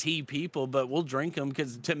 We're not tea people, but we'll drink them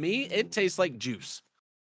because to me, it tastes like juice.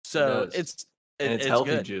 So it's healthy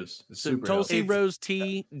good. Juice. It's so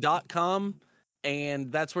TulsiRoseTea.com,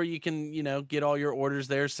 and that's where you can, get all your orders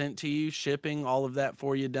there sent to you, shipping, all of that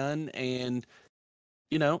for you done. And,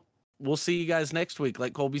 we'll see you guys next week.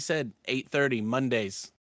 Like Colby said, 8:30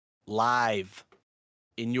 Mondays, live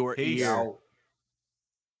in your ear. Out.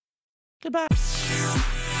 Goodbye.